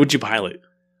what Zoid would you pilot?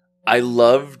 I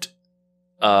loved.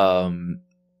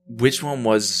 Which one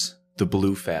was the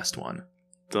blue fast one?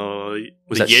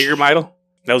 Was that it Jaeger model?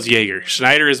 That was Jaeger.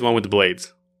 Schneider is the one with the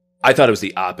blades. I thought it was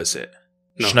the opposite.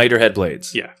 No. Schneider had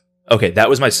blades. Yeah. Okay, that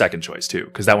was my second choice too,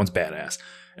 because that one's badass.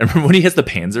 And remember when he has the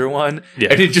Panzer one? Yeah.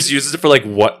 And he just uses it for like,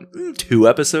 2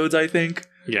 episodes, I think?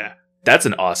 Yeah. That's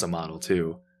an awesome model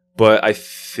too. But I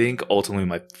think ultimately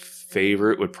my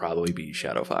favorite would probably be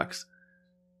Shadow Fox.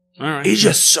 All right. He's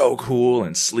just so cool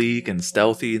and sleek and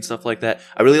stealthy and stuff like that.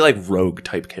 I really like rogue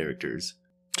type characters.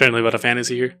 Trying to live out a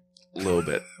fantasy here. A little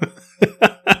bit.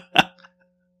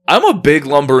 I'm a big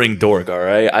lumbering dork, all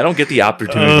right? I don't get the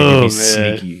opportunity to be man.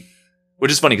 sneaky.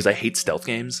 Which is funny because I hate stealth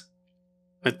games.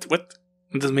 What?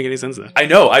 It doesn't make any sense then. I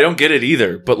know, I don't get it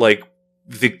either, but like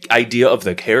the idea of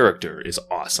the character is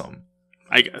awesome.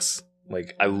 I guess.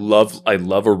 Like I love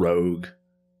a rogue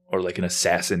or like an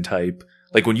assassin type.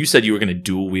 Like when you said you were going to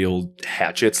dual wield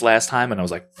hatchets last time and I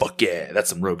was like, fuck yeah, that's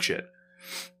some rogue shit.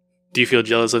 Do you feel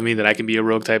jealous of me that I can be a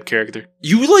rogue type character?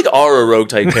 You like are a rogue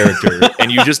type character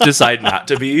and you just decide not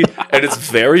to be, and it's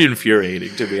very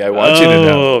infuriating to me. I want you to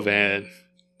know. Oh man.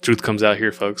 Truth comes out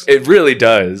here, folks. It really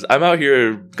does. I'm out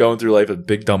here going through life a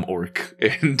big dumb orc,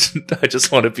 and I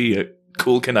just want to be a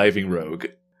cool conniving rogue.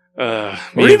 Or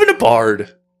even a bard.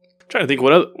 I'm trying to think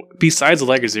what other, besides the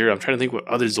Liger Zero, I'm trying to think what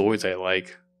other Zoids I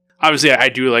like. Obviously, I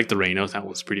do like the Reynos. That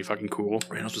was pretty fucking cool.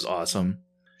 Reynos was awesome.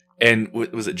 And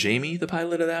was it Jamie, the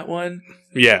pilot of that one?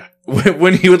 Yeah.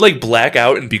 When he would like black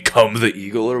out and become the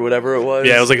eagle or whatever it was.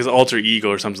 Yeah, it was like his alter ego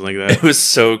or something like that. It was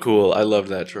so cool. I loved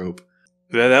that trope.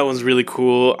 That one's really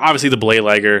cool. Obviously, the Blade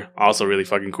Liger, also really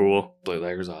fucking cool. Blade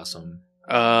Liger's awesome.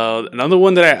 Another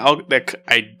one that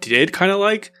I did kind of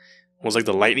like was like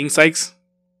the Lightning Sykes.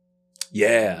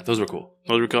 Yeah, those were cool.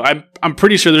 Those were cool. I'm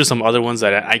pretty sure there's some other ones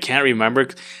that I can't remember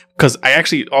because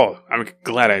I'm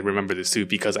glad I remember this too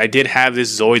because I did have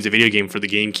this Zoids, a video game for the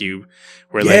GameCube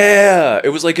where it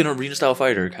was like an arena style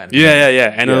fighter kind of.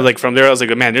 Yeah. And like from there I was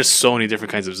like, man, there's so many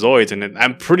different kinds of Zoids, and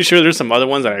I'm pretty sure there's some other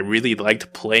ones that I really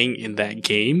liked playing in that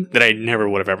game that I never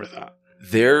would have ever thought.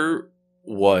 There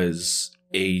was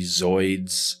a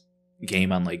Zoids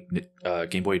game on like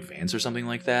Game Boy Advance or something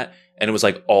like that, and it was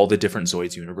like all the different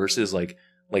Zoids universes, like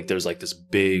there's like this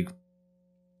big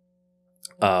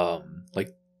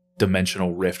like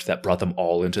dimensional rift that brought them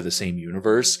all into the same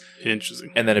universe.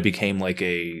 Interesting. And then it became like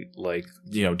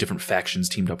different factions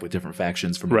teamed up with different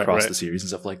factions from across the series and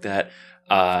stuff like that.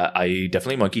 I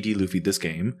definitely Monkey D. Luffy'd this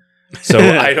game. So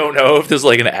I don't know if this is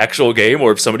like an actual game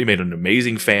or if somebody made an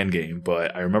amazing fan game,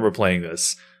 but I remember playing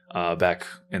this back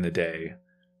in the day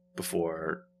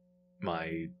before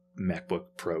my MacBook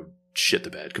Pro shit the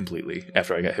bed completely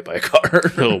after I got hit by a car.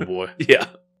 Oh boy. Yeah.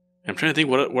 I'm trying to think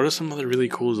what are some other really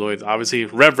cool Zoids. Obviously,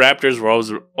 Rev Raptors were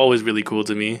always really cool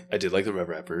to me. I did like the Rev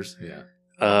Rappers. Yeah.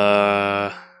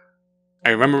 I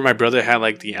remember my brother had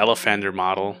like the Elefander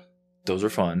model. Those are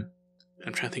fun.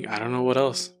 I'm trying to think. I don't know what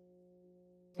else.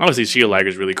 Obviously, Shield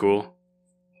Liger's really cool.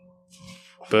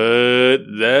 But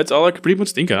that's all I could pretty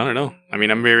much think of. I don't know. I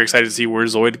mean, I'm very excited to see where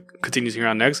Zoid continues here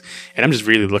on next. And I'm just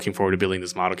really looking forward to building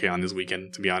this model kit on this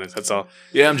weekend, to be honest. That's all.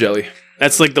 Yeah, I'm jelly.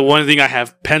 That's like the one thing I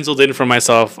have penciled in for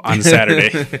myself on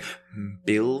Saturday.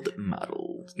 Build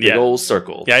model. Big old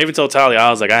circle. Yeah, I even told Talia, I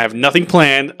was like, I have nothing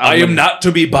planned. I am not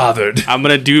to be bothered. I'm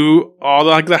going to do all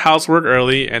the housework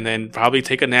early and then probably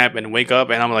take a nap and wake up.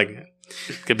 And I'm like,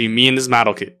 it could be me and this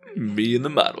model kit. Me and the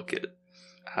model kit.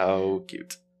 How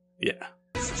cute. Yeah.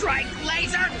 Strike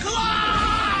laser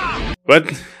claw!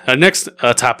 But our next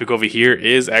topic over here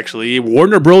is actually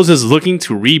Warner Bros. Is looking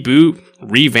to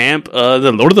revamp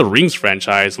the Lord of the Rings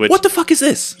franchise. Which, what the fuck is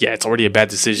this? Yeah, it's already a bad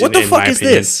decision. What the fuck is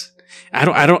this?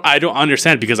 I don't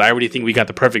understand because I already think we got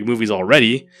the perfect movies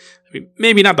already. I mean,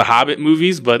 maybe not the Hobbit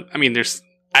movies, but I mean,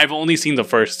 I've only seen the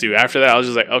first two. After that, I was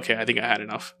just like, okay, I think I had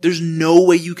enough. There's no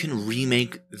way you can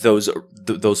remake those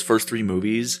first three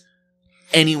movies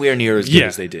anywhere near as good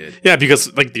as they did. Yeah,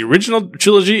 because like the original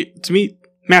trilogy, to me,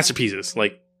 masterpieces.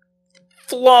 Like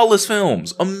flawless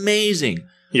films. Amazing.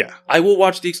 Yeah. I will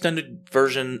watch the extended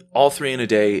version all three in a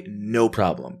day, no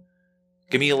problem.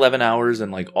 Give me 11 hours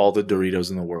and like all the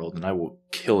Doritos in the world and I will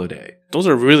kill a day. Those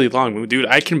are really long. Dude,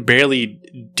 I can barely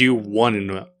do one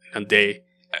in a day.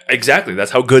 Exactly.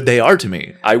 That's how good they are to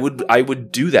me. I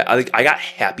would do that. I got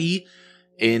happy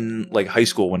in like high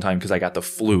school one time because I got the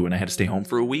flu and I had to stay home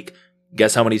for a week.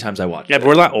 Guess how many times I watched it? Yeah, but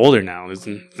we're a lot older now. It's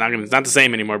not the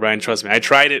same anymore, Brian. Trust me. I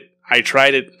tried it.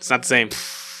 It's not the same.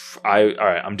 All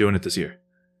right. I'm doing it this year.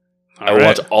 I will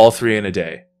watch all three in a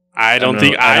day. I'm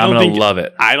gonna love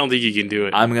it. I don't think you can do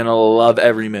it. I'm gonna love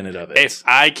every minute of it. If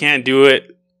I can't do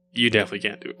it, you definitely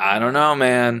can't do it. I don't know,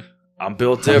 man. I'm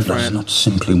built different. Does not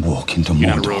simply walk into You're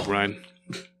not a Mordor. rogue, Brian.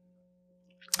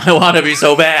 I want to be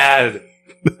so bad.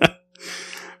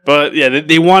 But yeah,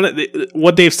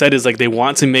 what they've said is like they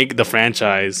want to make the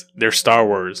franchise their Star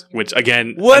Wars, which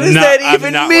again, what does that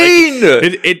even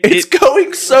mean? It's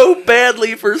going so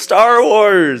badly for Star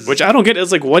Wars. Which I don't get.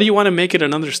 It's like, what do you want to make it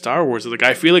another Star Wars? Like,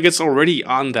 I feel like it's already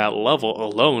on that level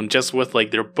alone, just with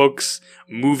like their books,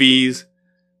 movies,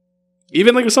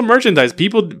 even like with some merchandise.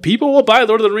 People will buy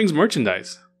Lord of the Rings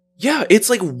merchandise. Yeah, it's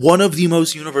like one of the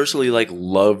most universally like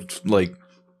loved like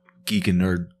geek and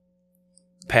nerd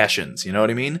passions, you know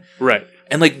what I mean? Right.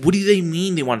 And like, what do they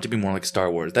mean they want it to be more like Star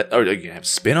Wars? That or like, you have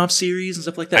spin-off series and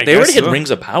stuff like that. They already had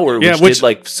Rings of Power, which did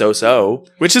like so.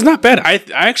 Which is not bad. I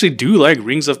actually do like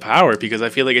Rings of Power because I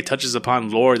feel like it touches upon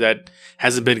lore that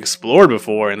hasn't been explored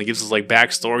before, and it gives us like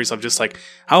backstories of just like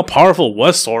how powerful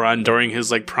was Sauron during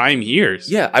his like prime years.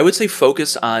 Yeah, I would say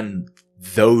focus on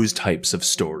those types of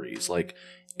stories, like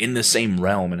in the same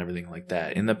realm and everything like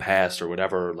that, in the past or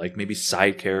whatever, like maybe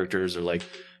side characters or like,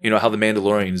 you know, how the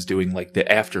Mandalorian is doing like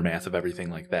the aftermath of everything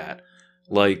like that.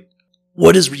 Like,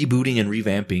 What is rebooting and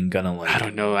revamping gonna like? I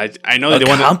don't know. I know that they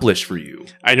want to accomplish for you.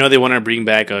 I know they want to bring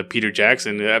back Peter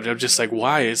Jackson. I'm just like,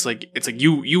 why? It's like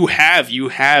you have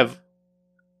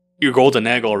your golden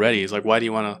egg already. It's like, why do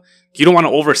you want to? You don't want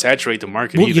to oversaturate the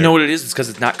market. Well, either. you know what it is? It's because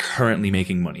it's not currently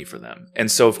making money for them,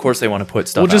 and so of course they want to put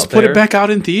stuff. Well, just out put there. it back out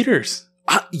in theaters.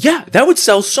 Yeah, that would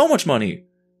sell so much money.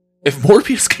 If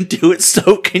Morbius can do it,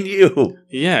 so can you.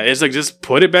 Yeah, it's like just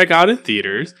put it back out in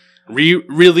theaters.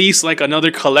 Release like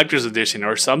another collector's edition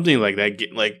or something like that.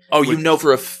 You know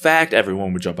for a fact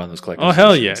everyone would jump on those collector's Oh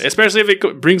hell yeah! editions. Especially if it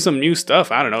could bring some new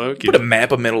stuff. I don't know. Put a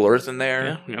map of Middle Earth in there.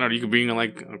 Yeah, you know, you could bring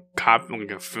like I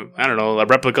don't know, a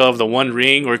replica of the One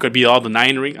Ring, or it could be all the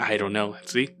 9 ring. I don't know.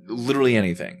 See, Literally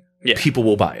anything. Yeah. People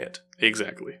will buy it.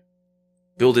 exactly.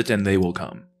 Build it and they will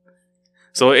come.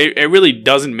 So it really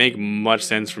doesn't make much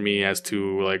sense for me as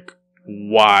to like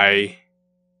why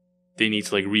they need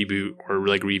to like reboot or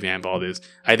like revamp all this.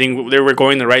 I think they were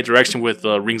going the right direction with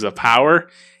Rings of Power,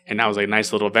 and that was like a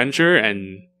nice little venture.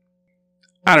 And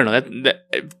I don't know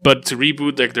but to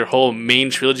reboot like their whole main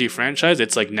trilogy franchise,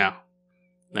 it's like no.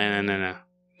 It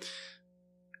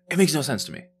makes no sense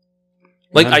to me.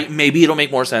 Like, maybe it'll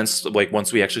make more sense like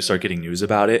once we actually start getting news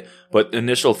about it. But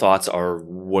initial thoughts are,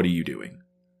 what are you doing?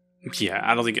 Yeah,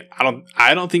 I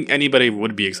don't think anybody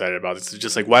would be excited about this. It's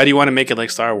just like, why do you want to make it like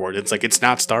Star Wars? It's like, it's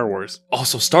not Star Wars.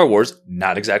 Also, Star Wars,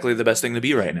 not exactly the best thing to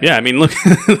be right now. Yeah, I mean, look,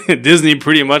 Disney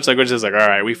pretty much like was just like, all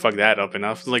right, we fucked that up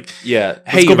enough. Like, yeah,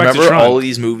 let's hey, go back to remember Tron. all of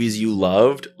these movies you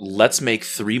loved? Let's make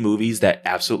 3 movies that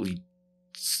absolutely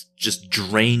just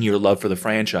drain your love for the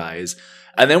franchise.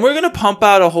 And then we're going to pump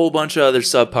out a whole bunch of other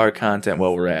subpar content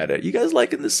while we're at it. You guys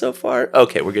liking this so far?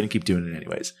 Okay, we're going to keep doing it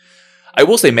anyways. I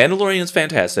will say Mandalorian's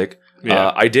fantastic.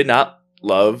 Yeah. I did not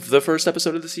love the first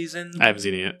episode of the season. I haven't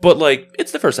seen it yet. But, like,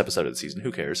 it's the first episode of the season.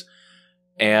 Who cares?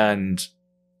 And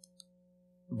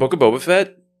Book of Boba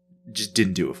Fett just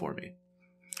didn't do it for me.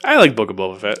 I like Book of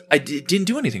Boba Fett. Didn't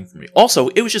do anything for me. Also,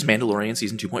 it was just Mandalorian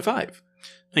season 2.5.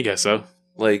 I guess so.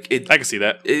 Like, I can see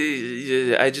that.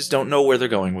 I just don't know where they're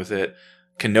going with it.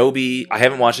 Kenobi, I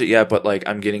haven't watched it yet, but like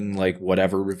I'm getting like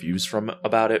whatever reviews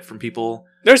about it from people.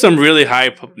 There's some really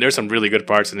good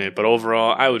parts in it, but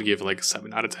overall, I would give it like a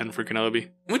 7 out of 10 for Kenobi.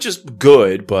 Which is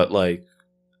good, but like,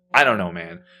 I don't know,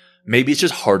 man. Maybe it's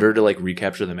just harder to like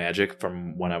recapture the magic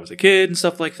from when I was a kid and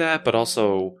stuff like that, but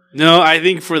also... No, I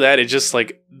think for that, it's just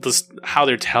like how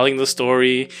they're telling the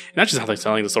story. Not just how they're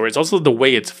telling the story, it's also the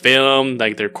way it's filmed,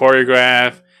 like their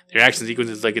choreograph, their action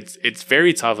sequences. Like it's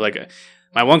very tough. Like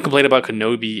my one complaint about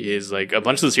Kenobi is like a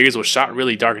bunch of the series was shot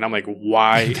really dark, and I'm like,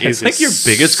 why is it like your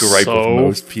biggest gripe with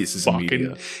most pieces of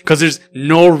media? Because there's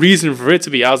no reason for it to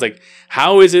be. I was like,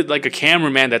 how is it like a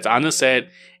cameraman that's on the set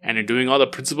and they're doing all the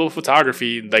principal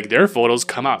photography, like their photos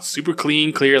come out super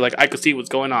clean, clear, like I could see what's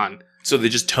going on. So they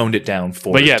just toned it down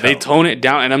for But yeah, they tone it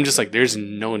down, and I'm just like, there's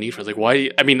no need for it. Like,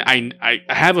 why? I mean, I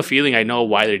have a feeling I know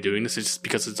why they're doing this. It's just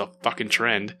because it's a fucking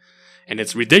trend. And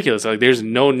it's ridiculous. Like, there's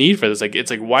no need for this. Like, it's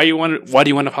like, why do you want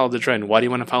to follow the trend? Why do you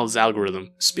want to follow this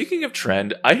algorithm? Speaking of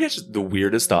trend, I had the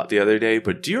weirdest thought the other day,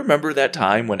 but do you remember that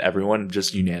time when everyone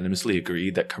just unanimously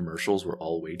agreed that commercials were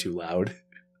all way too loud?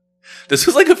 This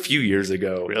was like a few years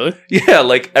ago. Really? Yeah,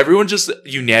 like everyone just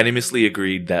unanimously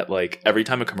agreed that like every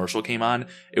time a commercial came on,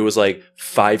 it was like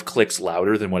 5 clicks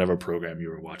louder than whatever program you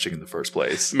were watching in the first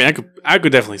place. I mean, I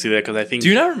could definitely see that because I think... Do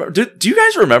you not remember? Do you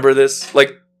guys remember this?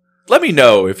 Like, let me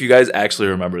know if you guys actually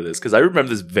remember this, because I remember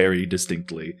this very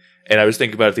distinctly. And I was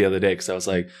thinking about it the other day because I was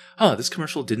like, this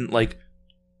commercial didn't like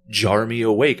jar me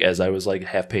awake as I was like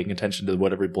half paying attention to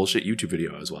whatever bullshit YouTube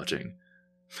video I was watching.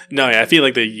 No, yeah, I feel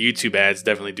like the YouTube ads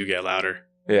definitely do get louder.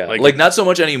 Yeah, like not so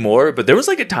much anymore, but there was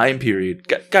like a time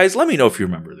period. Guys, let me know if you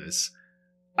remember this.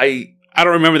 I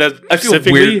don't remember that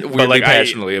specifically. I feel weirdly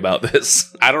passionately about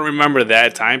this. I don't remember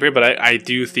that time period, but I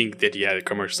do think that, yeah,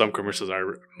 some commercials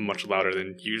are much louder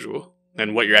than usual,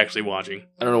 than what you're actually watching.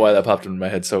 I don't know why that popped into my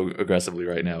head so aggressively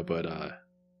right now, but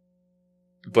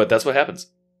that's what happens.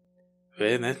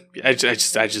 I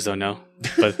just don't know.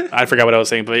 But I forgot what I was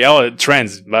saying. But yeah,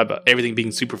 trends, about everything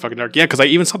being super fucking dark. Yeah, because I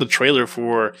even saw the trailer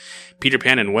for Peter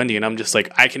Pan and Wendy, and I'm just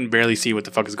like, I can barely see what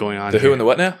the fuck is going on. The who and the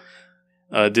what now?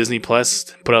 Disney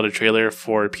Plus put out a trailer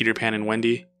for Peter Pan and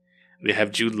Wendy. They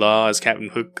have Jude Law as Captain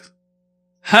Hook.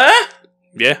 Huh?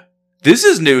 Yeah. This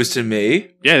is news to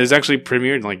me. Yeah, it was actually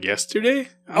premiered like yesterday.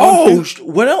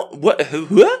 What else?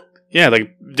 What? Yeah,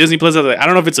 like Disney Plus. I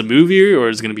don't know if it's a movie or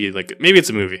it's going to be like, maybe it's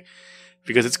a movie.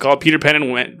 Because it's called Peter Pan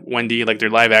and Wendy, like their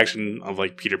live action of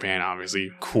like Peter Pan,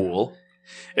 obviously. Cool.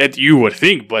 You would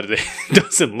think, but it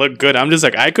doesn't look good. I'm just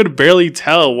like, I could barely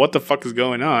tell what the fuck is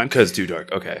going on. Because too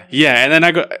dark. Okay. Yeah,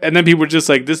 and then people were just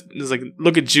like, this is like,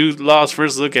 look at Jude Law's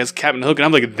first look as Captain Hook, and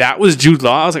I'm like, that was Jude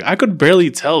Law? I was like, I could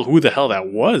barely tell who the hell that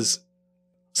was.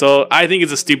 So I think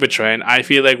it's a stupid trend. I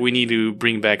feel like we need to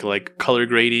bring back like color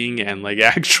grading and like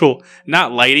actual,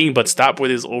 not lighting, but stop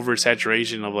with this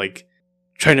oversaturation of like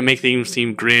trying to make things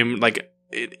seem grim. Like,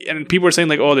 and people are saying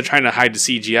like, oh, they're trying to hide the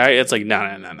CGI. It's like,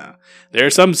 no. There are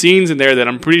some scenes in there that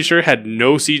I'm pretty sure had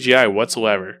no CGI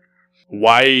whatsoever.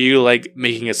 Why are you like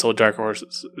making it so dark? Or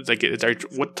it's like,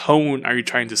 what tone are you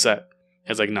trying to set?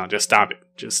 It's like, no, just stop it.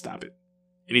 Just stop it.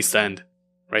 It needs to end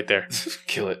right there.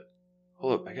 Kill it.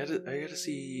 Hold up, I gotta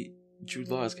see Jude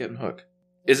Law as Captain Hook.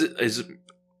 Is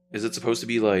it supposed to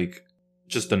be like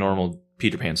just the normal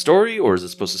Peter Pan story, or is it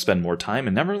supposed to spend more time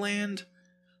in Neverland?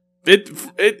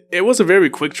 It was a very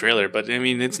quick trailer, but I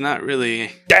mean, it's not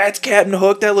really. That's Captain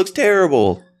Hook. That looks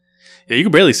terrible. Yeah, you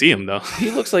can barely see him though. He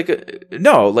looks like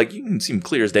like you can see him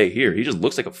clear as day here. He just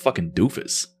looks like a fucking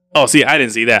doofus. Oh, see, I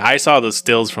didn't see that. I saw the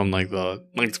stills from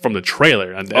from the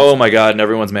trailer. Oh my god! And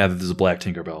everyone's mad that there's a black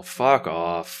Tinkerbell. Fuck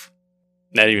off.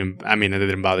 That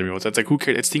didn't bother me. It's like, who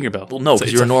cares? It's Tinkerbell. Well, no,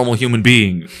 because you're a normal human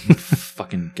being.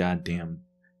 Fucking goddamn.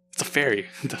 It's a fairy.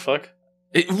 What the fuck?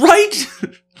 Right?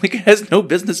 Like, it has no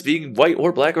business being white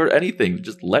or black or anything.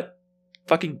 Just let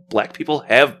fucking black people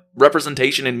have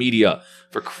representation in media.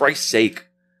 For Christ's sake.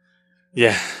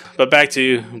 Yeah. But back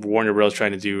to Warner Bros.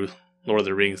 Trying to do Lord of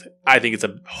the Rings. I think it's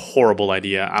a horrible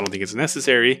idea. I don't think it's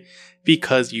necessary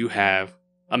because you have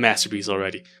a masterpiece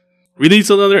already. Release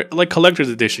another like collector's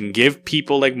edition. Give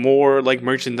people like more like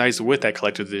merchandise with that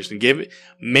collector's edition.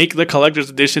 Make the collector's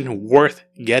edition worth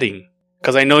getting.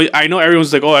 Because I know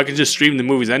everyone's like, oh, I can just stream the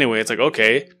movies anyway. It's like,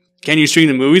 okay, can you stream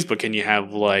the movies? But can you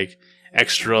have like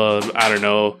extra, I don't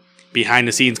know, behind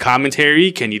the scenes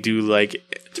commentary? Can you do like?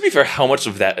 To be fair, how much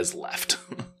of that is left?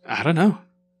 I don't know.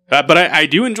 But I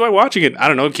do enjoy watching it. I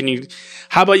don't know.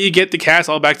 How about you get the cast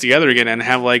all back together again and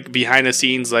have like behind the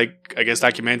scenes, like I guess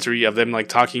documentary of them like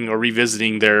talking or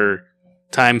revisiting their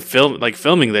time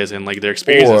filming this and like their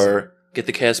experiences. Or get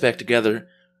the cast back together,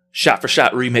 shot for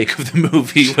shot remake of the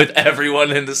movie with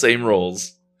everyone in the same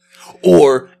roles.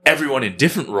 Or everyone in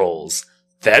different roles.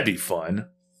 That'd be fun.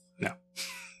 No.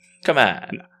 Come on.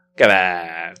 No. Come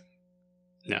on.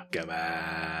 No. Come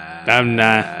on. I'm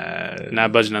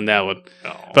not budging on that one.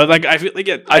 Oh. But like I feel like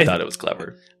I thought it was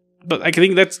clever. But I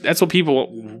think that's what people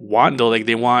want though. Like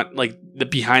they want like the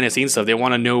behind the scenes stuff. They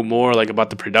want to know more like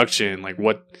about the production, like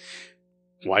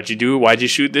why'd you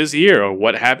shoot this here, or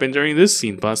what happened during this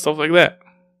scene, but stuff like that.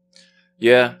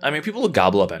 Yeah, I mean, people will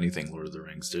gobble up anything Lord of the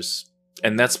Rings.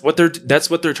 And that's what they're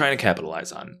trying to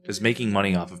capitalize on, is making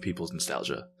money off of people's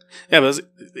nostalgia. Yeah, but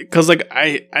because like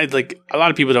I like a lot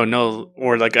of people don't know,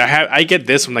 or like I get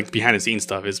this from like behind the scenes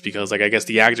stuff is because like I guess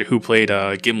the actor who played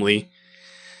Gimli,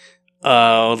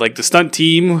 like the stunt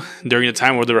team during the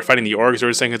time where they were fighting the orcs, they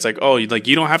were saying it's like, oh, like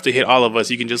you don't have to hit all of us,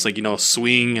 you can just like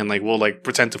swing and like we'll like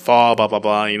pretend to fall, blah blah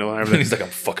blah, everything. He's like, I'm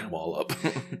fucking them all up.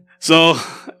 So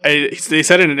they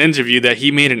said in an interview that he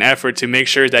made an effort to make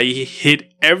sure that he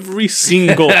hit every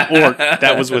single orc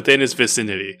that was within his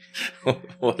vicinity.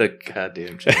 What a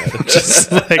goddamn Chad.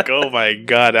 Just like, oh my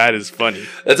god, that is funny.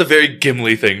 That's a very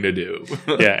Gimli thing to do.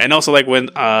 Yeah, and also like when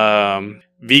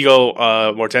Viggo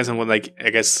Mortensen, when like I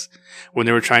guess when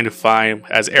they were trying to find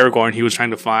as Aragorn, he was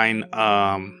trying to find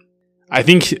I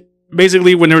think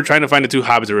basically when they were trying to find the two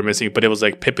hobbits that were missing, but it was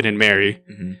like Pippin and Merry.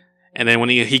 Mm-hmm. And then when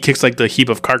he kicks like the heap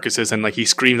of carcasses and like he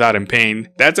screams out in pain,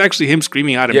 that's actually him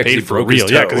screaming out in pain for real.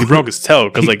 Yeah, because he broke his toe.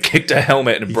 Because like kicked a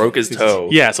helmet and broke his toe.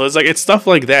 Yeah, so it's stuff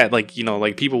like that. Like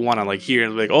like people want to like hear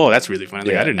and like, oh, that's really funny.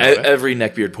 Like, yeah, I didn't know that. Every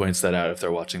neckbeard points that out if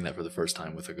they're watching that for the first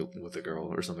time with a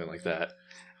girl or something like that.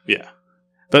 Yeah,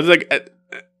 but like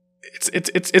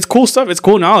it's cool stuff. It's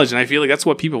cool knowledge, and I feel like that's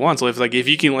what people want. So if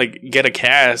you can like get a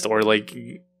cast or like.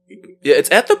 Yeah,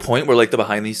 it's at the point where like the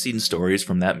behind the scenes stories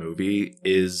from that movie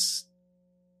is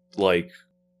like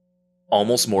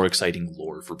almost more exciting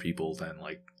lore for people than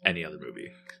like any other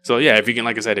movie. So yeah, if you can,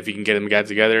 like I said, if you can get them guys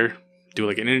together, do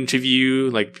like an interview,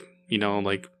 like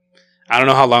like I don't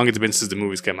know how long it's been since the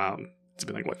movies came out. It's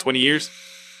been like what, 20 years?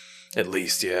 At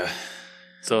least, yeah.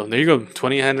 So there you go,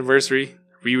 20th anniversary,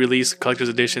 re-release, collector's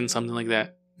edition, something like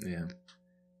that. Yeah,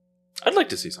 I'd like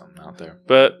to see something out there,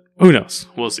 but who knows?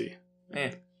 We'll see.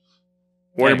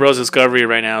 Warner Hey. Bros. Discovery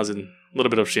right now is in a little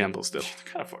bit of shambles still.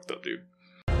 kind of fucked up, dude.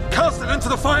 Cast it into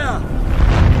the fire!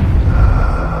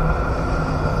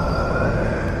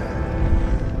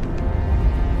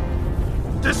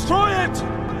 Destroy it!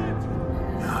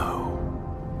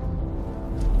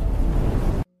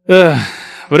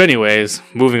 But anyways,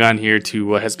 moving on here to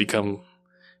what has become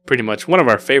pretty much one of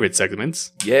our favorite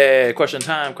segments. Yeah, question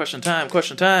time, question time,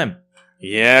 question time.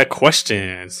 Yeah,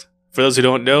 questions. For those who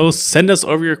don't know, send us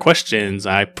over your questions.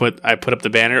 I put up the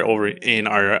banner over in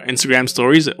our Instagram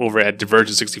stories over at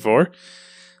Divergent64.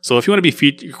 So if you want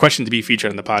to your question to be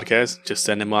featured on the podcast, just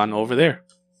send them on over there.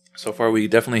 So far, we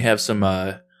definitely have some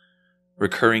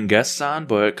recurring guests on,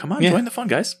 but come on, join the fun,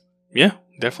 guys. Yeah,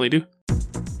 definitely do.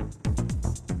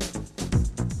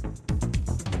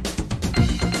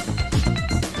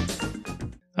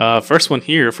 First one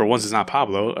here, for once it's not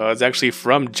Pablo, is actually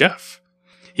from Jeff.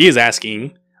 He is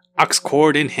asking, aux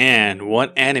cord in hand,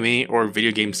 what anime or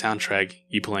video game soundtrack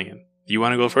you playing in? Do you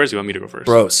want to go first or you want me to go first?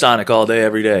 Bro, Sonic all day,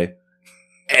 every day.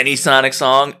 Any Sonic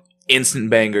song,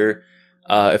 instant banger.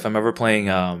 If I'm ever playing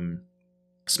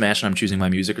Smash and I'm choosing my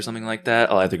music or something like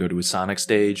that, I'll either go to a Sonic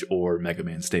stage or Mega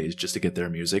Man stage just to get their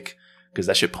music, because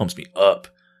that shit pumps me up.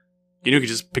 You could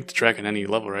just pick the track on any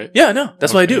level, right? Yeah, no,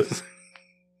 that's what I do.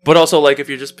 But also, like, if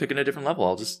you're just picking a different level,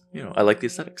 I'll just, I like the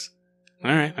aesthetics. All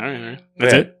right.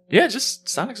 That's it? Yeah, just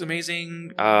Sonic's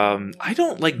amazing. I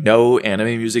don't, know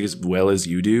anime music as well as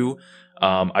you do.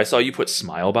 I saw you put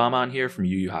Smile Bomb on here from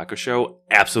Yu Yu Hakusho.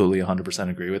 Absolutely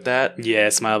 100% agree with that. Yeah,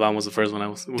 Smile Bomb was the first one I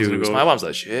was Dude, gonna go Smile Bomb's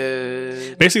that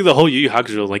shit. Basically, the whole Yu Yu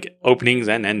Hakusho, openings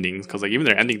and endings, because, even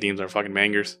their ending themes are fucking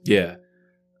bangers. Yeah.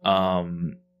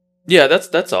 Yeah,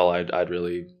 that's all I'd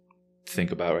really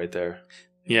think about right there.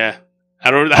 Yeah. I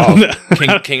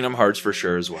don't Kingdom Hearts for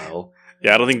sure as well.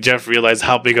 Yeah, I don't think Jeff realized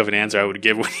how big of an answer I would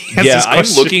give when he asked this I'm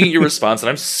question. looking at your response and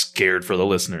I'm scared for the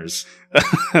listeners.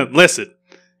 Listen,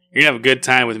 you're gonna have a good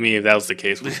time with me if that was the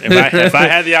case. If I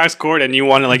had the aux cord and you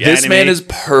wanted this anime, man is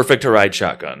perfect to ride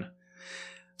shotgun.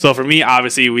 So for me,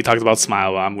 obviously, we talked about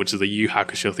Smile Bomb, which is the Yu Yu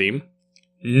Hakusho theme.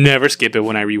 Never skip it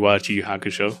when I rewatch Yu Yu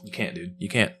Hakusho. You can't, dude. You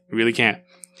can't. You really can't.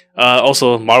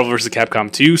 Also, Marvel vs.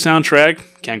 Capcom 2 soundtrack.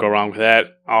 Can't go wrong with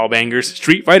that. All bangers.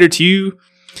 Street Fighter 2.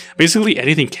 Basically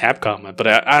anything Capcom. But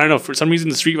I don't know. For some reason,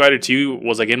 the Street Fighter 2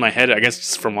 was in my head. I guess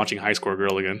just from watching High Score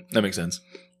Girl again. That makes sense.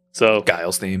 So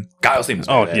Guile's theme. Guile's theme is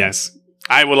oh, badass. yes.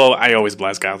 I always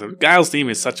blast Guile's theme. Guile's theme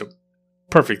is such a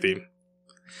perfect theme.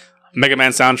 Mega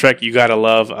Man soundtrack, you gotta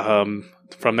love.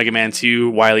 From Mega Man 2,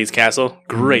 Wily's Castle.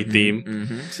 Great theme.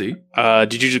 Mm-hmm. See?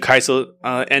 Jujutsu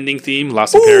Kaisen ending theme,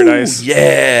 Lost in Paradise.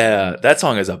 Yeah! That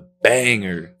song is a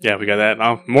banger. Yeah, we got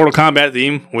that. Mortal Kombat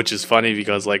theme, which is funny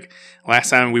because, last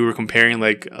time we were comparing,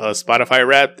 Spotify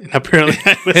rap, and apparently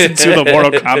I listened to the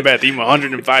Mortal Kombat theme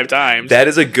 105 times. That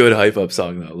is a good hype-up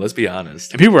song, though. Let's be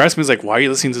honest. And people were asking me, why are you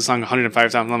listening to the song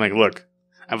 105 times? And I'm like, look,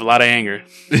 I have a lot of anger.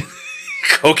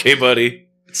 Okay, buddy.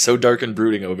 It's so dark and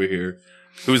brooding over here.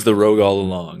 Who's the rogue all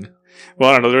along?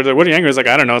 Well, I don't know. They're like, what are you angry? It's I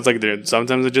don't know. It's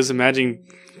sometimes I just imagine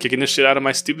kicking the shit out of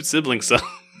my stupid siblings. So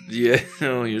yeah,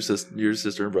 your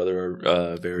sister and brother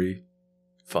are very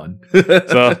fun.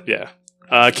 So yeah,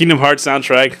 Kingdom Hearts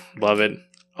soundtrack, love it.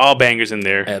 All bangers in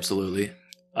there. Absolutely.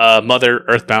 Mother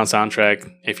Earthbound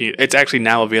soundtrack. It's actually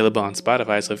now available on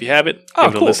Spotify. So if you have it,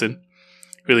 give it a listen.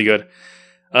 Really good.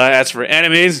 As for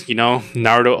animes,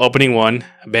 Naruto opening 1,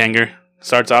 a banger.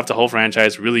 Starts off the whole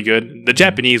franchise, really good. The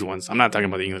Japanese ones. I'm not talking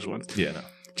about the English ones. Yeah, no.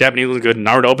 Japanese ones good.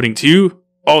 Naruto opening 2,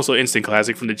 also instant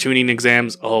classic from the tuning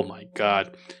exams. Oh my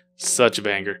god. Such a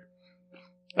banger.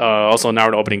 Also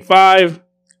Naruto opening 5,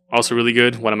 also really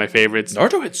good. One of my favorites.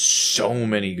 Naruto had so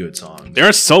many good songs. There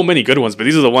are so many good ones, but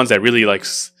these are the ones that really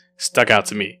stuck out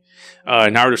to me.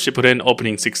 Naruto Shippuden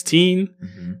opening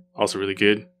 16, also really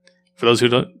good. For those who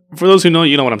know,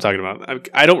 you know what I'm talking about.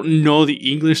 I don't know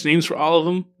the English names for all of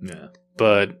them. Yeah.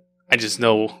 But I just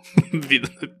know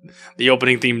the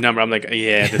opening theme number. I'm like,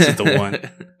 yeah, this is the one.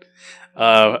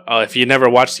 If you never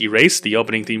watched Erase, the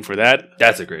opening theme for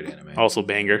that's a great anime. Also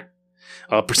banger.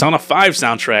 Persona 5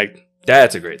 soundtrack.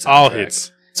 That's a great soundtrack. All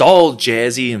hits. It's all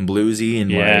jazzy and bluesy and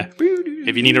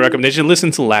If you need a recommendation, listen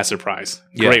to Last Surprise.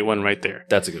 Great one right there.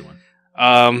 That's a good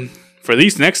one. For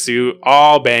these next two,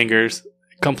 all bangers.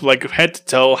 Come head to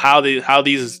toe. How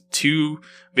these two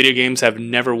video games have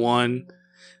never won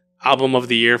Album of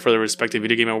the Year for the respective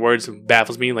video game awards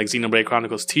baffles me, Xenoblade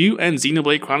Chronicles 2 and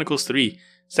Xenoblade Chronicles 3.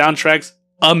 Soundtracks,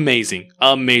 amazing.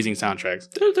 Amazing soundtracks.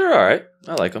 They're alright.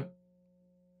 I like them.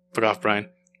 Fuck off, Brian.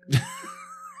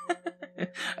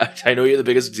 I know you're the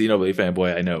biggest Xenoblade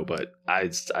fanboy I know, but I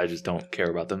just don't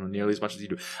care about them nearly as much as you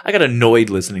do. I got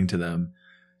annoyed listening to them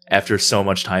after so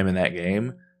much time in that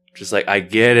game. Just I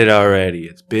get it already.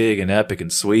 It's big and epic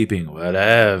and sweeping,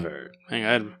 whatever. Hang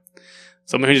on.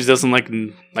 Someone who just doesn't like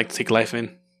to take life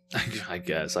in. I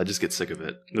guess. I just get sick of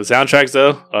it. The soundtracks,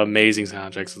 though, amazing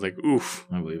soundtracks. It's oof.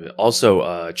 I believe it. Also,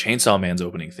 Chainsaw Man's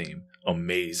opening theme,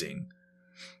 amazing.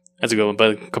 That's a good one.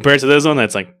 But compared to this one,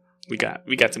 that's we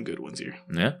got some good ones here.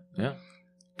 Yeah.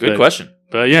 Good question.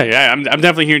 But yeah, I'm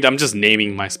definitely here. I'm just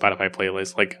naming my Spotify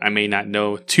playlist. Like, I may not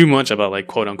know too much about like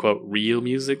quote unquote real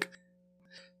music.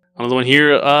 Another one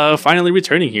here, finally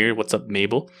returning here. What's up,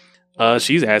 Mabel?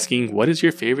 She's asking, what is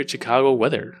your favorite Chicago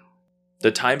weather?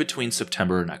 The time between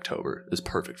September and October is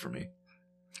perfect for me.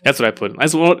 That's what I put.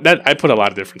 I put a lot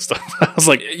of different stuff. I was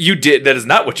like, You did. That is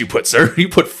not what you put, sir. You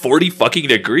put 40 fucking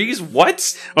degrees?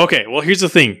 What? okay, well, here's the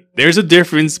thing. There's a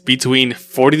difference between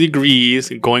 40 degrees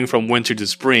going from winter to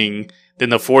spring than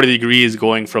the 40 degrees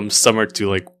going from summer to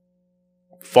like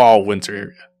fall, winter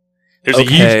area.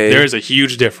 There's a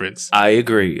huge difference. I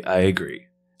agree.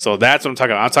 So that's what I'm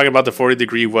talking about. I'm talking about the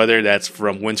 40-degree weather that's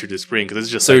from winter to spring, because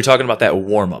it's just So you're talking about that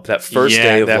warm up, that first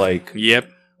day of like,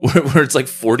 yep, where it's like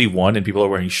 41 and people are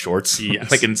wearing shorts, Yes.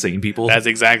 like insane people. that's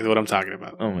exactly what I'm talking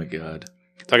about. Oh my god.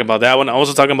 Talking about that one. I'm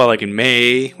also talking about like in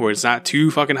May, where it's not too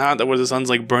fucking hot, where the sun's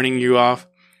like burning you off,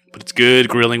 but it's good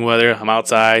grilling weather. I'm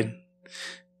outside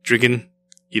drinking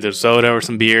either soda or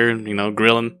some beer,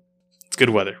 grilling. It's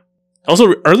good weather.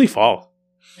 Also early fall.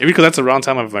 Maybe because that's around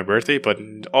time of my birthday, but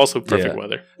also perfect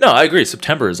weather. No, I agree.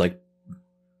 September is like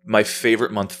my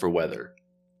favorite month for weather.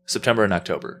 September and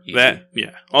October.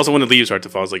 Easy. Also, when the leaves start to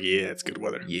fall, it's like, yeah, it's good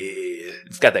weather. Yeah.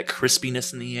 It's got that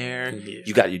crispiness in the air. Yeah.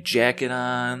 You got your jacket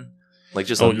on. Like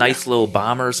just a nice little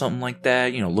bomber or something like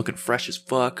that. Looking fresh as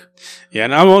fuck. Yeah,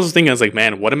 and I'm also thinking, I was like,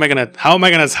 man, how am I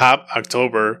gonna top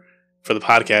October for the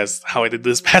podcast? How I did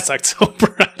this past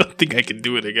October? I don't think I can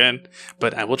do it again,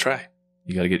 but I will try.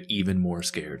 You got to get even more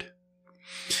scared.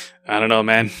 I don't know,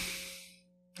 man.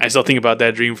 I still think about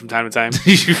that dream from time to time.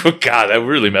 God, that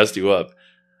really messed you up.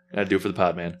 Gotta do it for the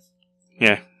pod, man.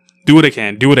 Yeah. Do what I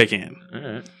can. All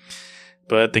right.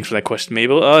 But thanks for that question,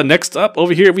 Mabel. Next up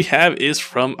over here we have is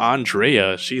from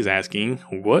Andrea. She's asking,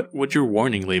 what would your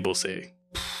warning label say?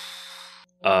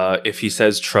 If he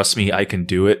says, trust me, I can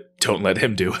do it, don't let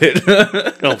him do it.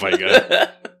 Oh my god.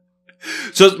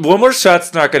 So one more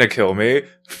shot's not gonna kill me.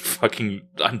 Fucking,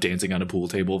 I'm dancing on a pool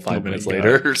table 5 minutes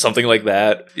later or something like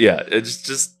that. Yeah, it's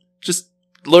just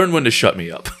learn when to shut me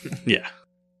up. Yeah,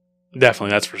 definitely,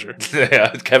 that's for sure.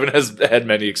 Yeah, Kevin has had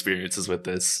many experiences with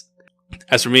this.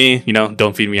 As for me,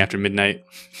 don't feed me after midnight.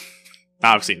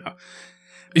 Obviously, no.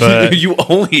 But, you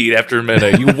only eat after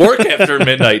midnight. You work after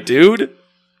midnight, dude.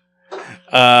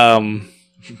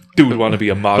 Dude, want to be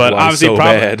a mogwai but obviously, so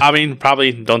bad.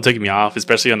 Probably don't take me off,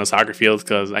 especially on the soccer field,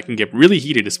 because I can get really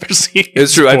heated, especially in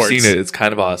It's true. sports. I've seen it. It's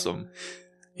kind of awesome.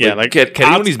 Yeah,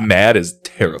 Kenny when he's mad is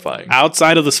terrifying.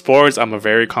 Outside of the sports, I'm a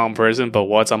very calm person, but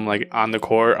once I'm like on the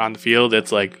court, on the field,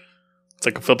 it's like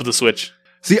a flip of the switch.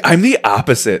 See, I'm the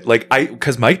opposite.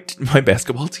 Because my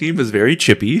basketball team is very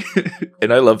chippy,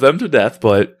 and I love them to death,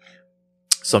 but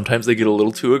sometimes they get a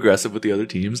little too aggressive with the other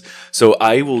teams. So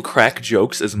I will crack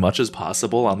jokes as much as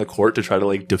possible on the court to try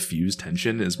to diffuse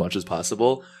tension as much as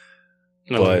possible.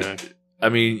 But I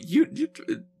mean,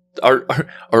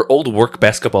 our old work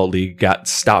basketball league got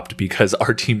stopped because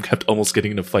our team kept almost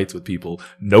getting into fights with people.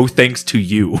 No thanks to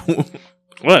you.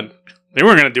 What? They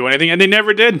weren't going to do anything, and they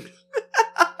never did.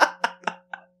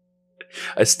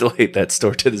 I still hate that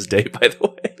store to this day, by the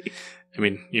way. I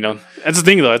mean, that's the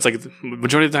thing, though. It's like the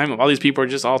majority of the time, all these people are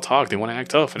just all talk. They want to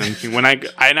act tough. And then when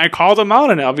I call them out,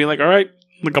 and I'll be like, all right,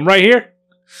 look, I'm right here.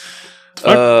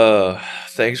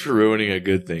 Thanks for ruining a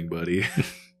good thing, buddy.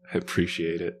 I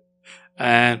appreciate it.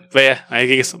 But yeah, I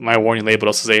guess my warning label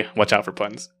also say, watch out for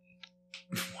puns.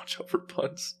 Watch out for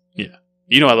puns. Yeah.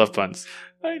 I love puns.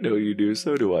 I know you do.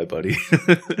 So do I, buddy.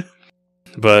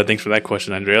 But thanks for that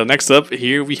question, Andrea. Next up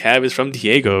here we have is from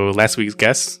Diego, last week's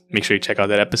guest. Make sure you check out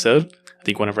that episode. I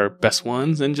think one of our best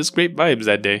ones, and just great vibes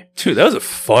that day. Dude, that was a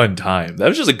fun time. That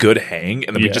was just a good hang,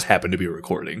 and then we just happened to be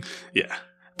recording. Yeah.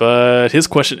 But his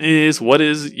question is, what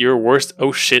is your worst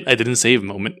oh shit I didn't save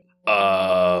moment?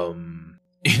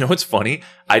 You know what's funny?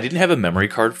 I didn't have a memory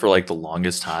card for the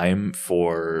longest time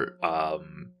for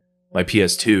my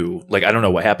PS2. I don't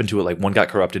know what happened to it. One got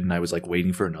corrupted and I was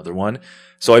waiting for another one.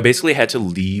 So I basically had to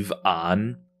leave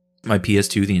on my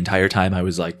PS2 the entire time I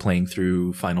was playing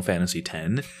through Final Fantasy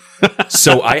X.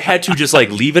 So I had to just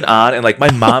leave it on, and my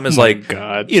mom is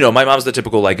God. My mom's the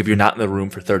typical if you're not in the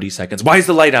room for 30 seconds, why is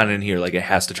the light on in here? It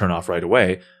has to turn off right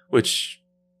away, which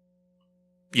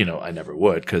I never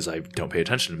would because I don't pay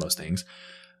attention to most things.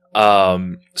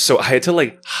 So I had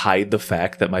to hide the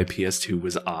fact that my PS2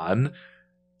 was on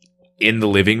in the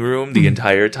living room the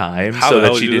entire time. How so the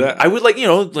hell that she would you do didn't. that? I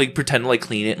would pretend to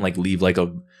clean it and leave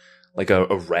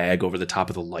a rag over the top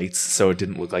of the lights so it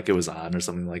didn't look like it was on or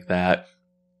something like that.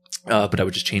 But I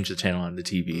would just change the channel on the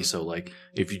TV. So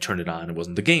if you turned it on, it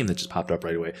wasn't the game that just popped up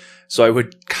right away. So I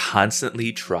would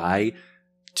constantly try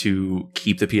to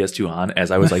keep the PS2 on as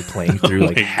I was like playing through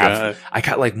like God. I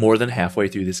got like more than halfway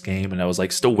through this game, and I was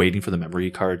like still waiting for the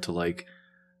memory card to like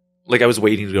I was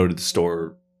waiting to go to the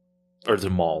store or the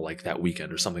mall like that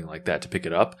weekend or something like that to pick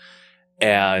it up.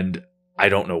 And I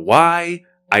don't know why.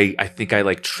 I think I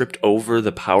like tripped over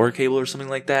the power cable or something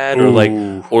like that.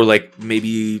 Ooh. Or like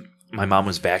maybe my mom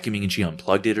was vacuuming and she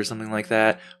unplugged it or something like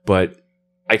that. But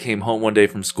I came home one day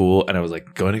from school and I was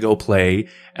like going to go play,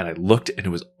 and I looked and it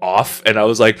was off, and I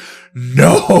was like,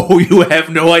 no, you have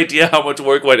no idea how much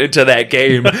work went into that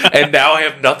game, and now I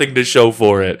have nothing to show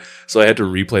for it. So I had to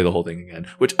replay the whole thing again,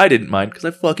 which I didn't mind because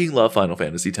I fucking love Final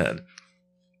Fantasy X.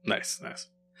 Nice.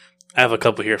 I have a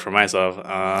couple here for myself.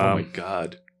 Oh my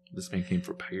god. This man came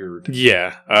prepared.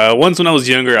 Yeah. Once when I was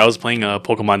younger, I was playing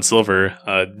Pokemon Silver,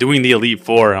 doing the Elite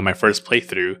Four on my first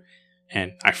playthrough,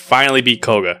 and I finally beat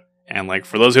Koga. And like,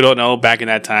 for those who don't know, back in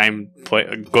that time,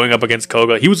 going up against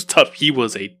Koga, he was tough. He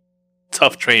was a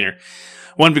tough trainer.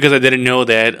 One, because I didn't know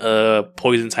that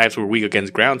poison types were weak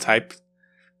against ground type,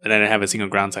 and I didn't have a single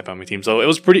ground type on my team, so it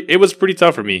was pretty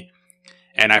tough for me.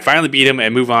 And I finally beat him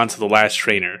and move on to the last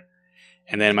trainer.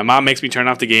 And then my mom makes me turn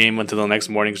off the game until the next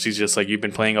morning. She's just like, you've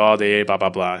been playing all day, blah, blah,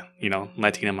 blah. You know,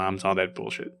 Latina moms, all that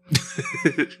bullshit.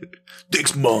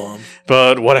 Thanks, Mom.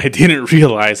 But what I didn't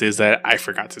realize is that I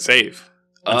forgot to save.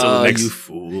 You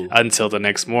fool. Until the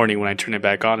next morning when I turn it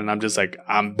back on. And I'm just like,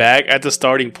 I'm back at the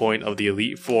starting point of the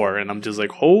Elite Four. And I'm just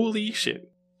like, holy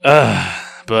shit.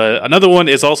 But another one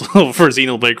is also for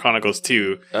Xenoblade Chronicles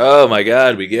 2. Oh my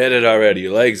god, we get it already.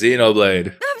 You like Xenoblade.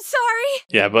 I'm sorry.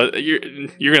 Yeah, but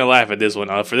you're gonna laugh at this one.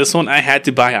 For this one, I had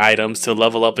to buy items to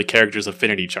level up a character's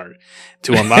affinity chart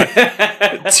to unlock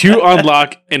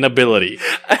an ability.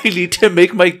 I need to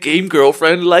make my game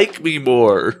girlfriend like me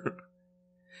more.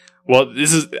 Well,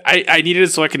 I needed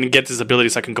it so I can get this ability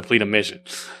so I can complete a mission.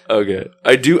 Okay,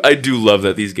 I do love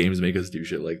that these games make us do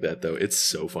shit like that though. It's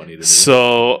so funny to me.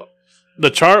 So the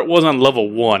chart was on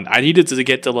level 1. I needed to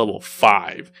get to level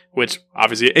 5, which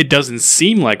obviously it doesn't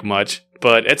seem like much,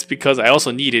 but it's because I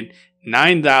also needed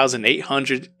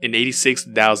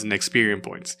 9,886,000 experience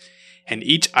points. And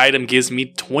each item gives me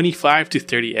 25 to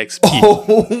 30 XP.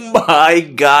 Oh my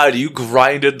god, you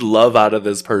grinded love out of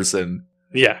this person.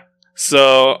 Yeah.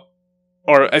 So,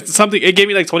 or something, it gave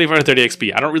me like 25 to 30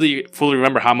 XP. I don't really fully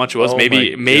remember how much it was. Oh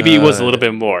maybe it was a little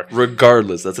bit more.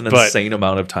 Regardless, that's an insane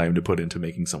amount of time to put into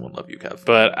making someone love you, Kev.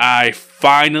 But I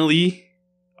finally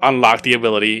unlocked the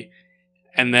ability.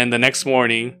 And then the next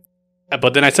morning,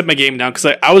 but then I set my game down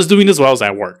because I was doing this while I was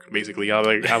at work, basically. I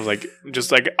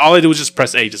was like, all I do was just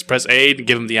press A. Just press A to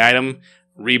give them the item,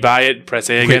 rebuy it, press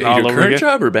A again, all over again.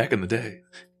 Job or back in the day?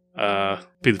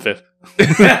 Be the 5th.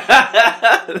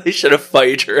 They should have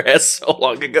fired your ass so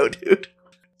long ago, dude.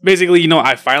 Basically,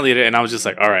 I finally did it, and I was just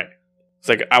like, all right. It's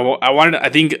like I wanted. I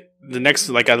think the next,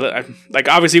 like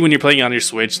obviously when you're playing on your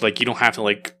Switch, like you don't have to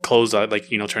like close out, like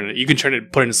turn it. You can turn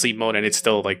it, put it in sleep mode, and it's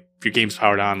still like your game's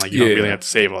powered on. Like you don't really have to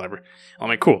save or whatever. I'm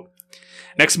like, cool.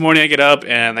 Next morning I get up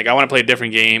and like I want to play a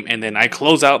different game, and then I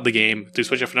close out the game to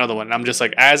switch up for another one. And I'm just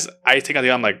like, as I take out the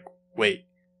game, I'm like, wait,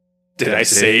 did I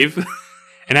save?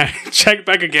 And I checked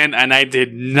back again, and I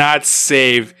did not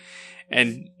save.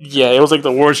 And yeah, it was like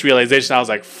the worst realization. I was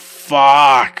like,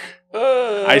 fuck.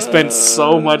 I spent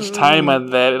so much time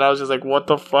on that, and I was just like, what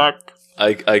the fuck?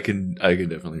 I can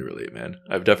definitely relate, man.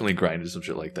 I've definitely grinded some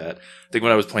shit like that. I think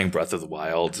when I was playing Breath of the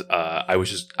Wild,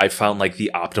 I found like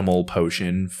the optimal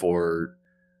potion for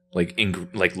like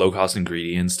low cost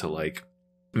ingredients to like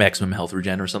maximum health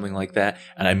regen or something like that,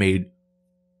 and I made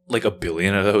like 1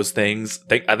 billion of those things.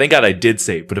 Thank God I did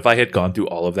save, but if I had gone through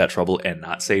all of that trouble and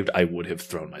not saved, I would have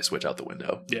thrown my Switch out the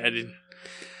window. Yeah, I did.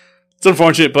 It's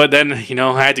unfortunate, but then,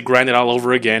 I had to grind it all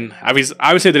over again. Obviously,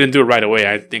 I didn't do it right away.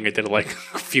 I think I did it like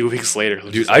a few weeks later.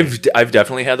 Dude, I've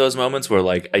definitely had those moments where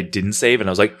like I didn't save and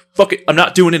I was like, fuck it, I'm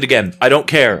not doing it again. I don't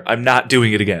care. I'm not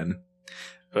doing it again.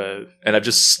 And I've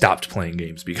just stopped playing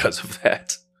games because of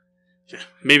that. Yeah,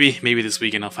 maybe this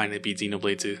weekend I'll finally beat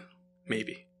Xenoblade 2.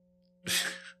 Maybe.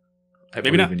 I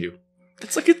believe in you.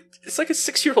 It's like a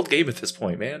 6-year-old game at this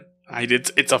point, man.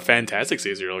 It's a fantastic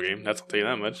 6-year-old game. I'll tell you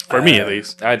that much. For me, at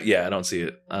least. I don't see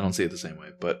it. I don't see it the same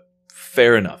way. But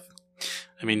fair enough.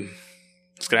 I mean,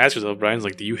 just gonna ask yourself, Brian's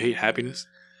like, do you hate happiness?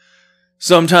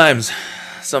 Sometimes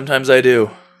I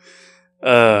do.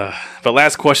 But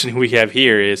last question we have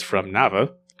here is from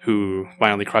Nava, who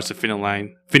finally crossed the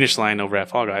finish line over at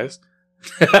Fall Guys.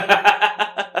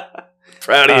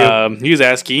 Proud of you. He was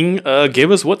asking,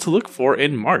 give us what to look for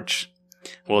in March.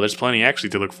 Well, there's plenty actually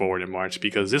to look forward in March,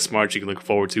 because this March you can look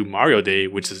forward to Mario Day,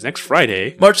 which is next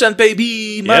Friday. March 10th,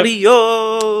 baby!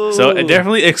 Mario! So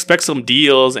definitely expect some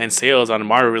deals and sales on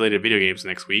Mario-related video games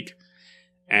next week.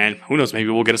 And who knows, maybe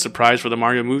we'll get a surprise for the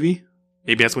Mario movie.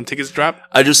 Maybe that's when tickets drop.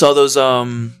 I just saw those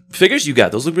figures you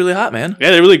got. Those look really hot, man. Yeah,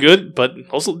 they're really good, but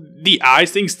also the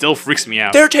eyes thing still freaks me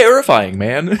out. They're terrifying,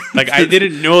 man. Like, I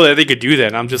didn't know that they could do that.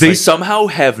 And I'm just They like, somehow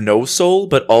have no soul,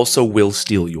 but also will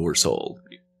steal your soul.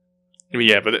 I mean,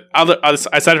 yeah, but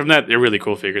aside from that, they're really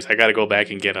cool figures. I got to go back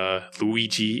and get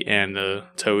Luigi and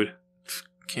Toad.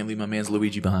 Can't leave my man's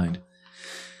Luigi behind.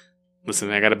 Listen,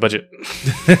 I got a budget.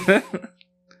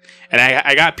 And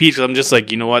I got Peach, because I'm just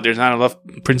like, you know what? There's not enough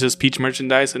Princess Peach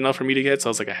merchandise enough for me to get, so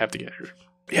I was like, I have to get her.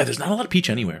 Yeah, there's not a lot of Peach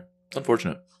anywhere. It's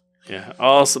unfortunate. Yeah.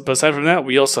 Also, but aside from that,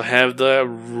 we also have the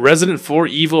Resident 4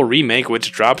 Evil remake,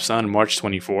 which drops on March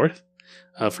 24th.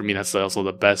 For me, that's also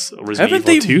the best Resident Haven't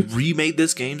Evil they 2. remade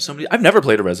this game? I've never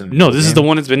played a Resident No, Evil this is game. the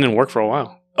one that's been in work for a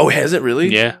while. Oh, has it really?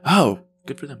 Yeah. Oh,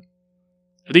 good for them.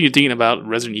 I think you're thinking about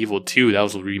Resident Evil 2. That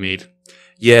was remade.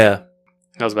 Yeah.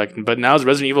 That was back, but now it's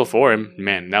Resident Evil 4, and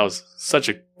man, that was such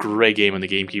a great game on the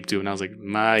GameCube too. And I was like,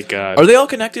 my god, Are they all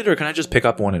connected, or can I just pick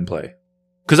up one and play?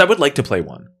 Because I would like to play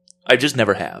one. I just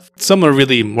never have. some are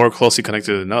really more closely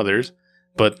connected than others.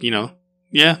 But you know,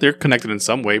 yeah, they're connected in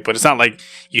some way. But it's not like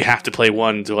you have to play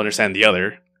one to understand the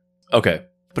other. Okay.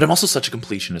 But I'm also such a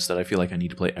completionist that I feel like I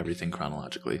need to play everything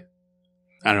chronologically.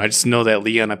 I don't know. I just know that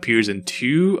Leon appears in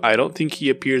 2. I don't think he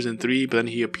appears in 3, but then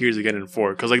he appears again in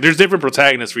 4. Because like, there's different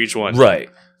protagonists for each one. Right.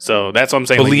 So that's what I'm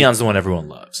saying. But like, Leon's the one everyone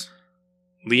loves.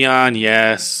 Leon,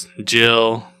 yes,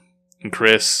 Jill, and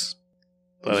Chris.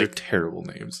 But, Those are like, terrible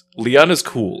names. Leon is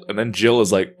cool, and then Jill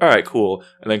is like, all right, cool.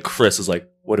 And then Chris is like,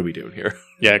 what are we doing here?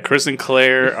 yeah, Chris and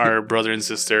Claire are brother and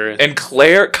sister. And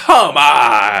Claire, come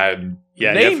on!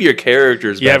 Yeah, Name your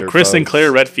characters You have better, Chris and folks.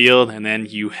 Claire Redfield, and then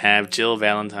you have Jill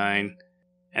Valentine,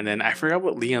 and then I forgot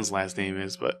what Leon's last name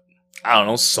is, but I don't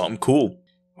know, something cool.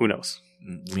 who knows?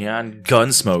 Leon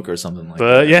Gunsmoke or something like that.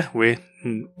 But yeah,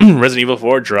 Resident Evil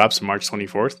 4 drops March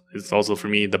 24th. It's also, for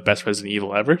me, the best Resident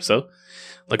Evil ever, so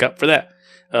look out for that.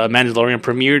 Mandalorian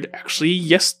premiered actually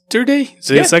yesterday?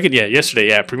 Is it the second? Yeah, yesterday.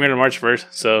 Yeah, premiered on March 1st,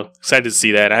 so excited to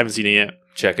see that. I haven't seen it yet.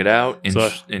 Check it out. So-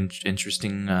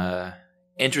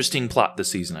 Interesting plot this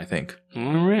season, I think.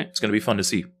 All right. It's going to be fun to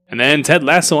see. And then Ted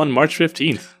Lasso on March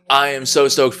 15th. I am so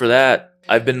stoked for that.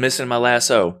 I've been missing my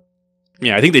lasso.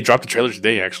 Yeah, I think they dropped the trailer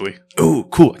today, actually. Ooh,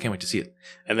 cool. I can't wait to see it.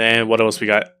 And then what else we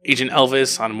got? Agent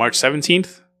Elvis on March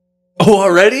 17th. Oh,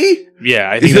 already? Yeah,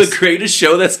 I think The that's... greatest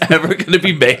show that's ever going to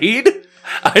be made?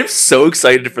 I'm so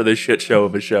excited for this shit show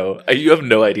of a show. You have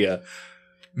no idea.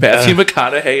 Matthew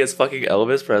McConaughey is fucking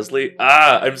Elvis Presley.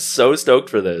 I'm so stoked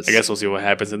for this. I guess we'll see what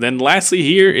happens. And then lastly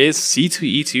here is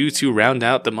C2E2 to round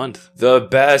out the month. The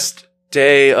best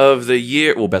day of the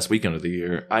year. Well, best weekend of the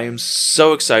year. I am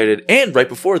so excited. And right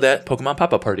before that, Pokemon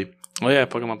Pop-Up Party. Oh yeah,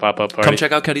 Pokemon Pop-Up Party. Come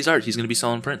check out Cuddy's art. He's going to be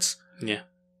selling prints. Yeah,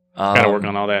 gotta work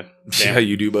on all that. Yeah, Damn.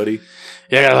 you do, buddy.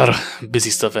 Yeah, I got a lot of busy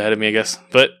stuff ahead of me, I guess.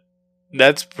 But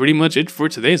that's pretty much it for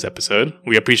today's episode.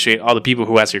 We appreciate all the people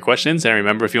who ask your questions. And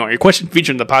remember, if you want your question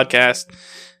featured in the podcast,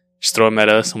 just throw them at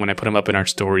us when I put them up in our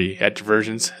story at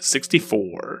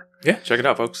Diversions64. Yeah, check it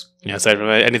out, folks. Yeah, aside from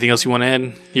that, anything else you want to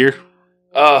add here?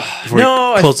 Before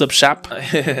No, we close up shop?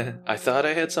 I thought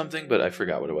I had something, but I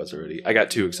forgot what it was already. I got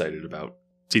too excited about,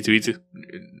 C2E2.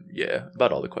 yeah,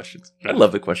 about all the questions. I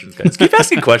love the questions, guys. Keep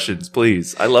asking questions,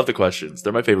 please. I love the questions.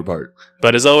 They're my favorite part.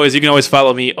 But as always, you can always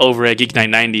follow me over at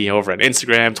Geek990 over on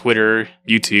Instagram, Twitter,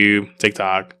 YouTube,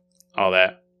 TikTok, all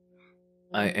that.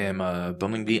 I am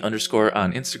BumlingB_ on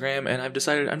Instagram, and I've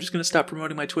decided I'm just going to stop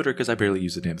promoting my Twitter because I barely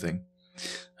use the damn thing.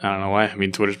 I don't know why. I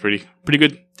mean, Twitter's pretty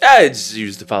good. I just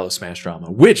used to follow Smash Drama,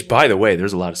 which, by the way,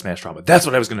 there's a lot of Smash Drama. That's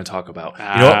what I was going to talk about. You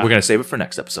know what? We're going to save it for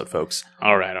next episode, folks.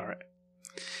 All right.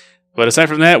 But aside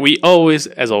from that, we always,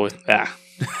 as always,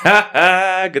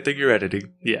 Good thing you're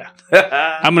editing. yeah.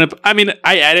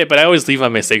 I edit, but I always leave my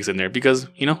mistakes in there because,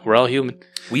 we're all human.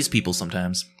 We's people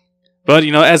sometimes. But,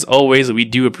 as always, we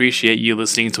do appreciate you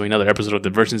listening to another episode of the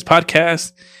Versions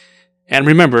Podcast. And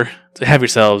remember to have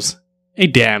yourselves a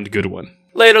damned good one.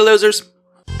 Later, losers.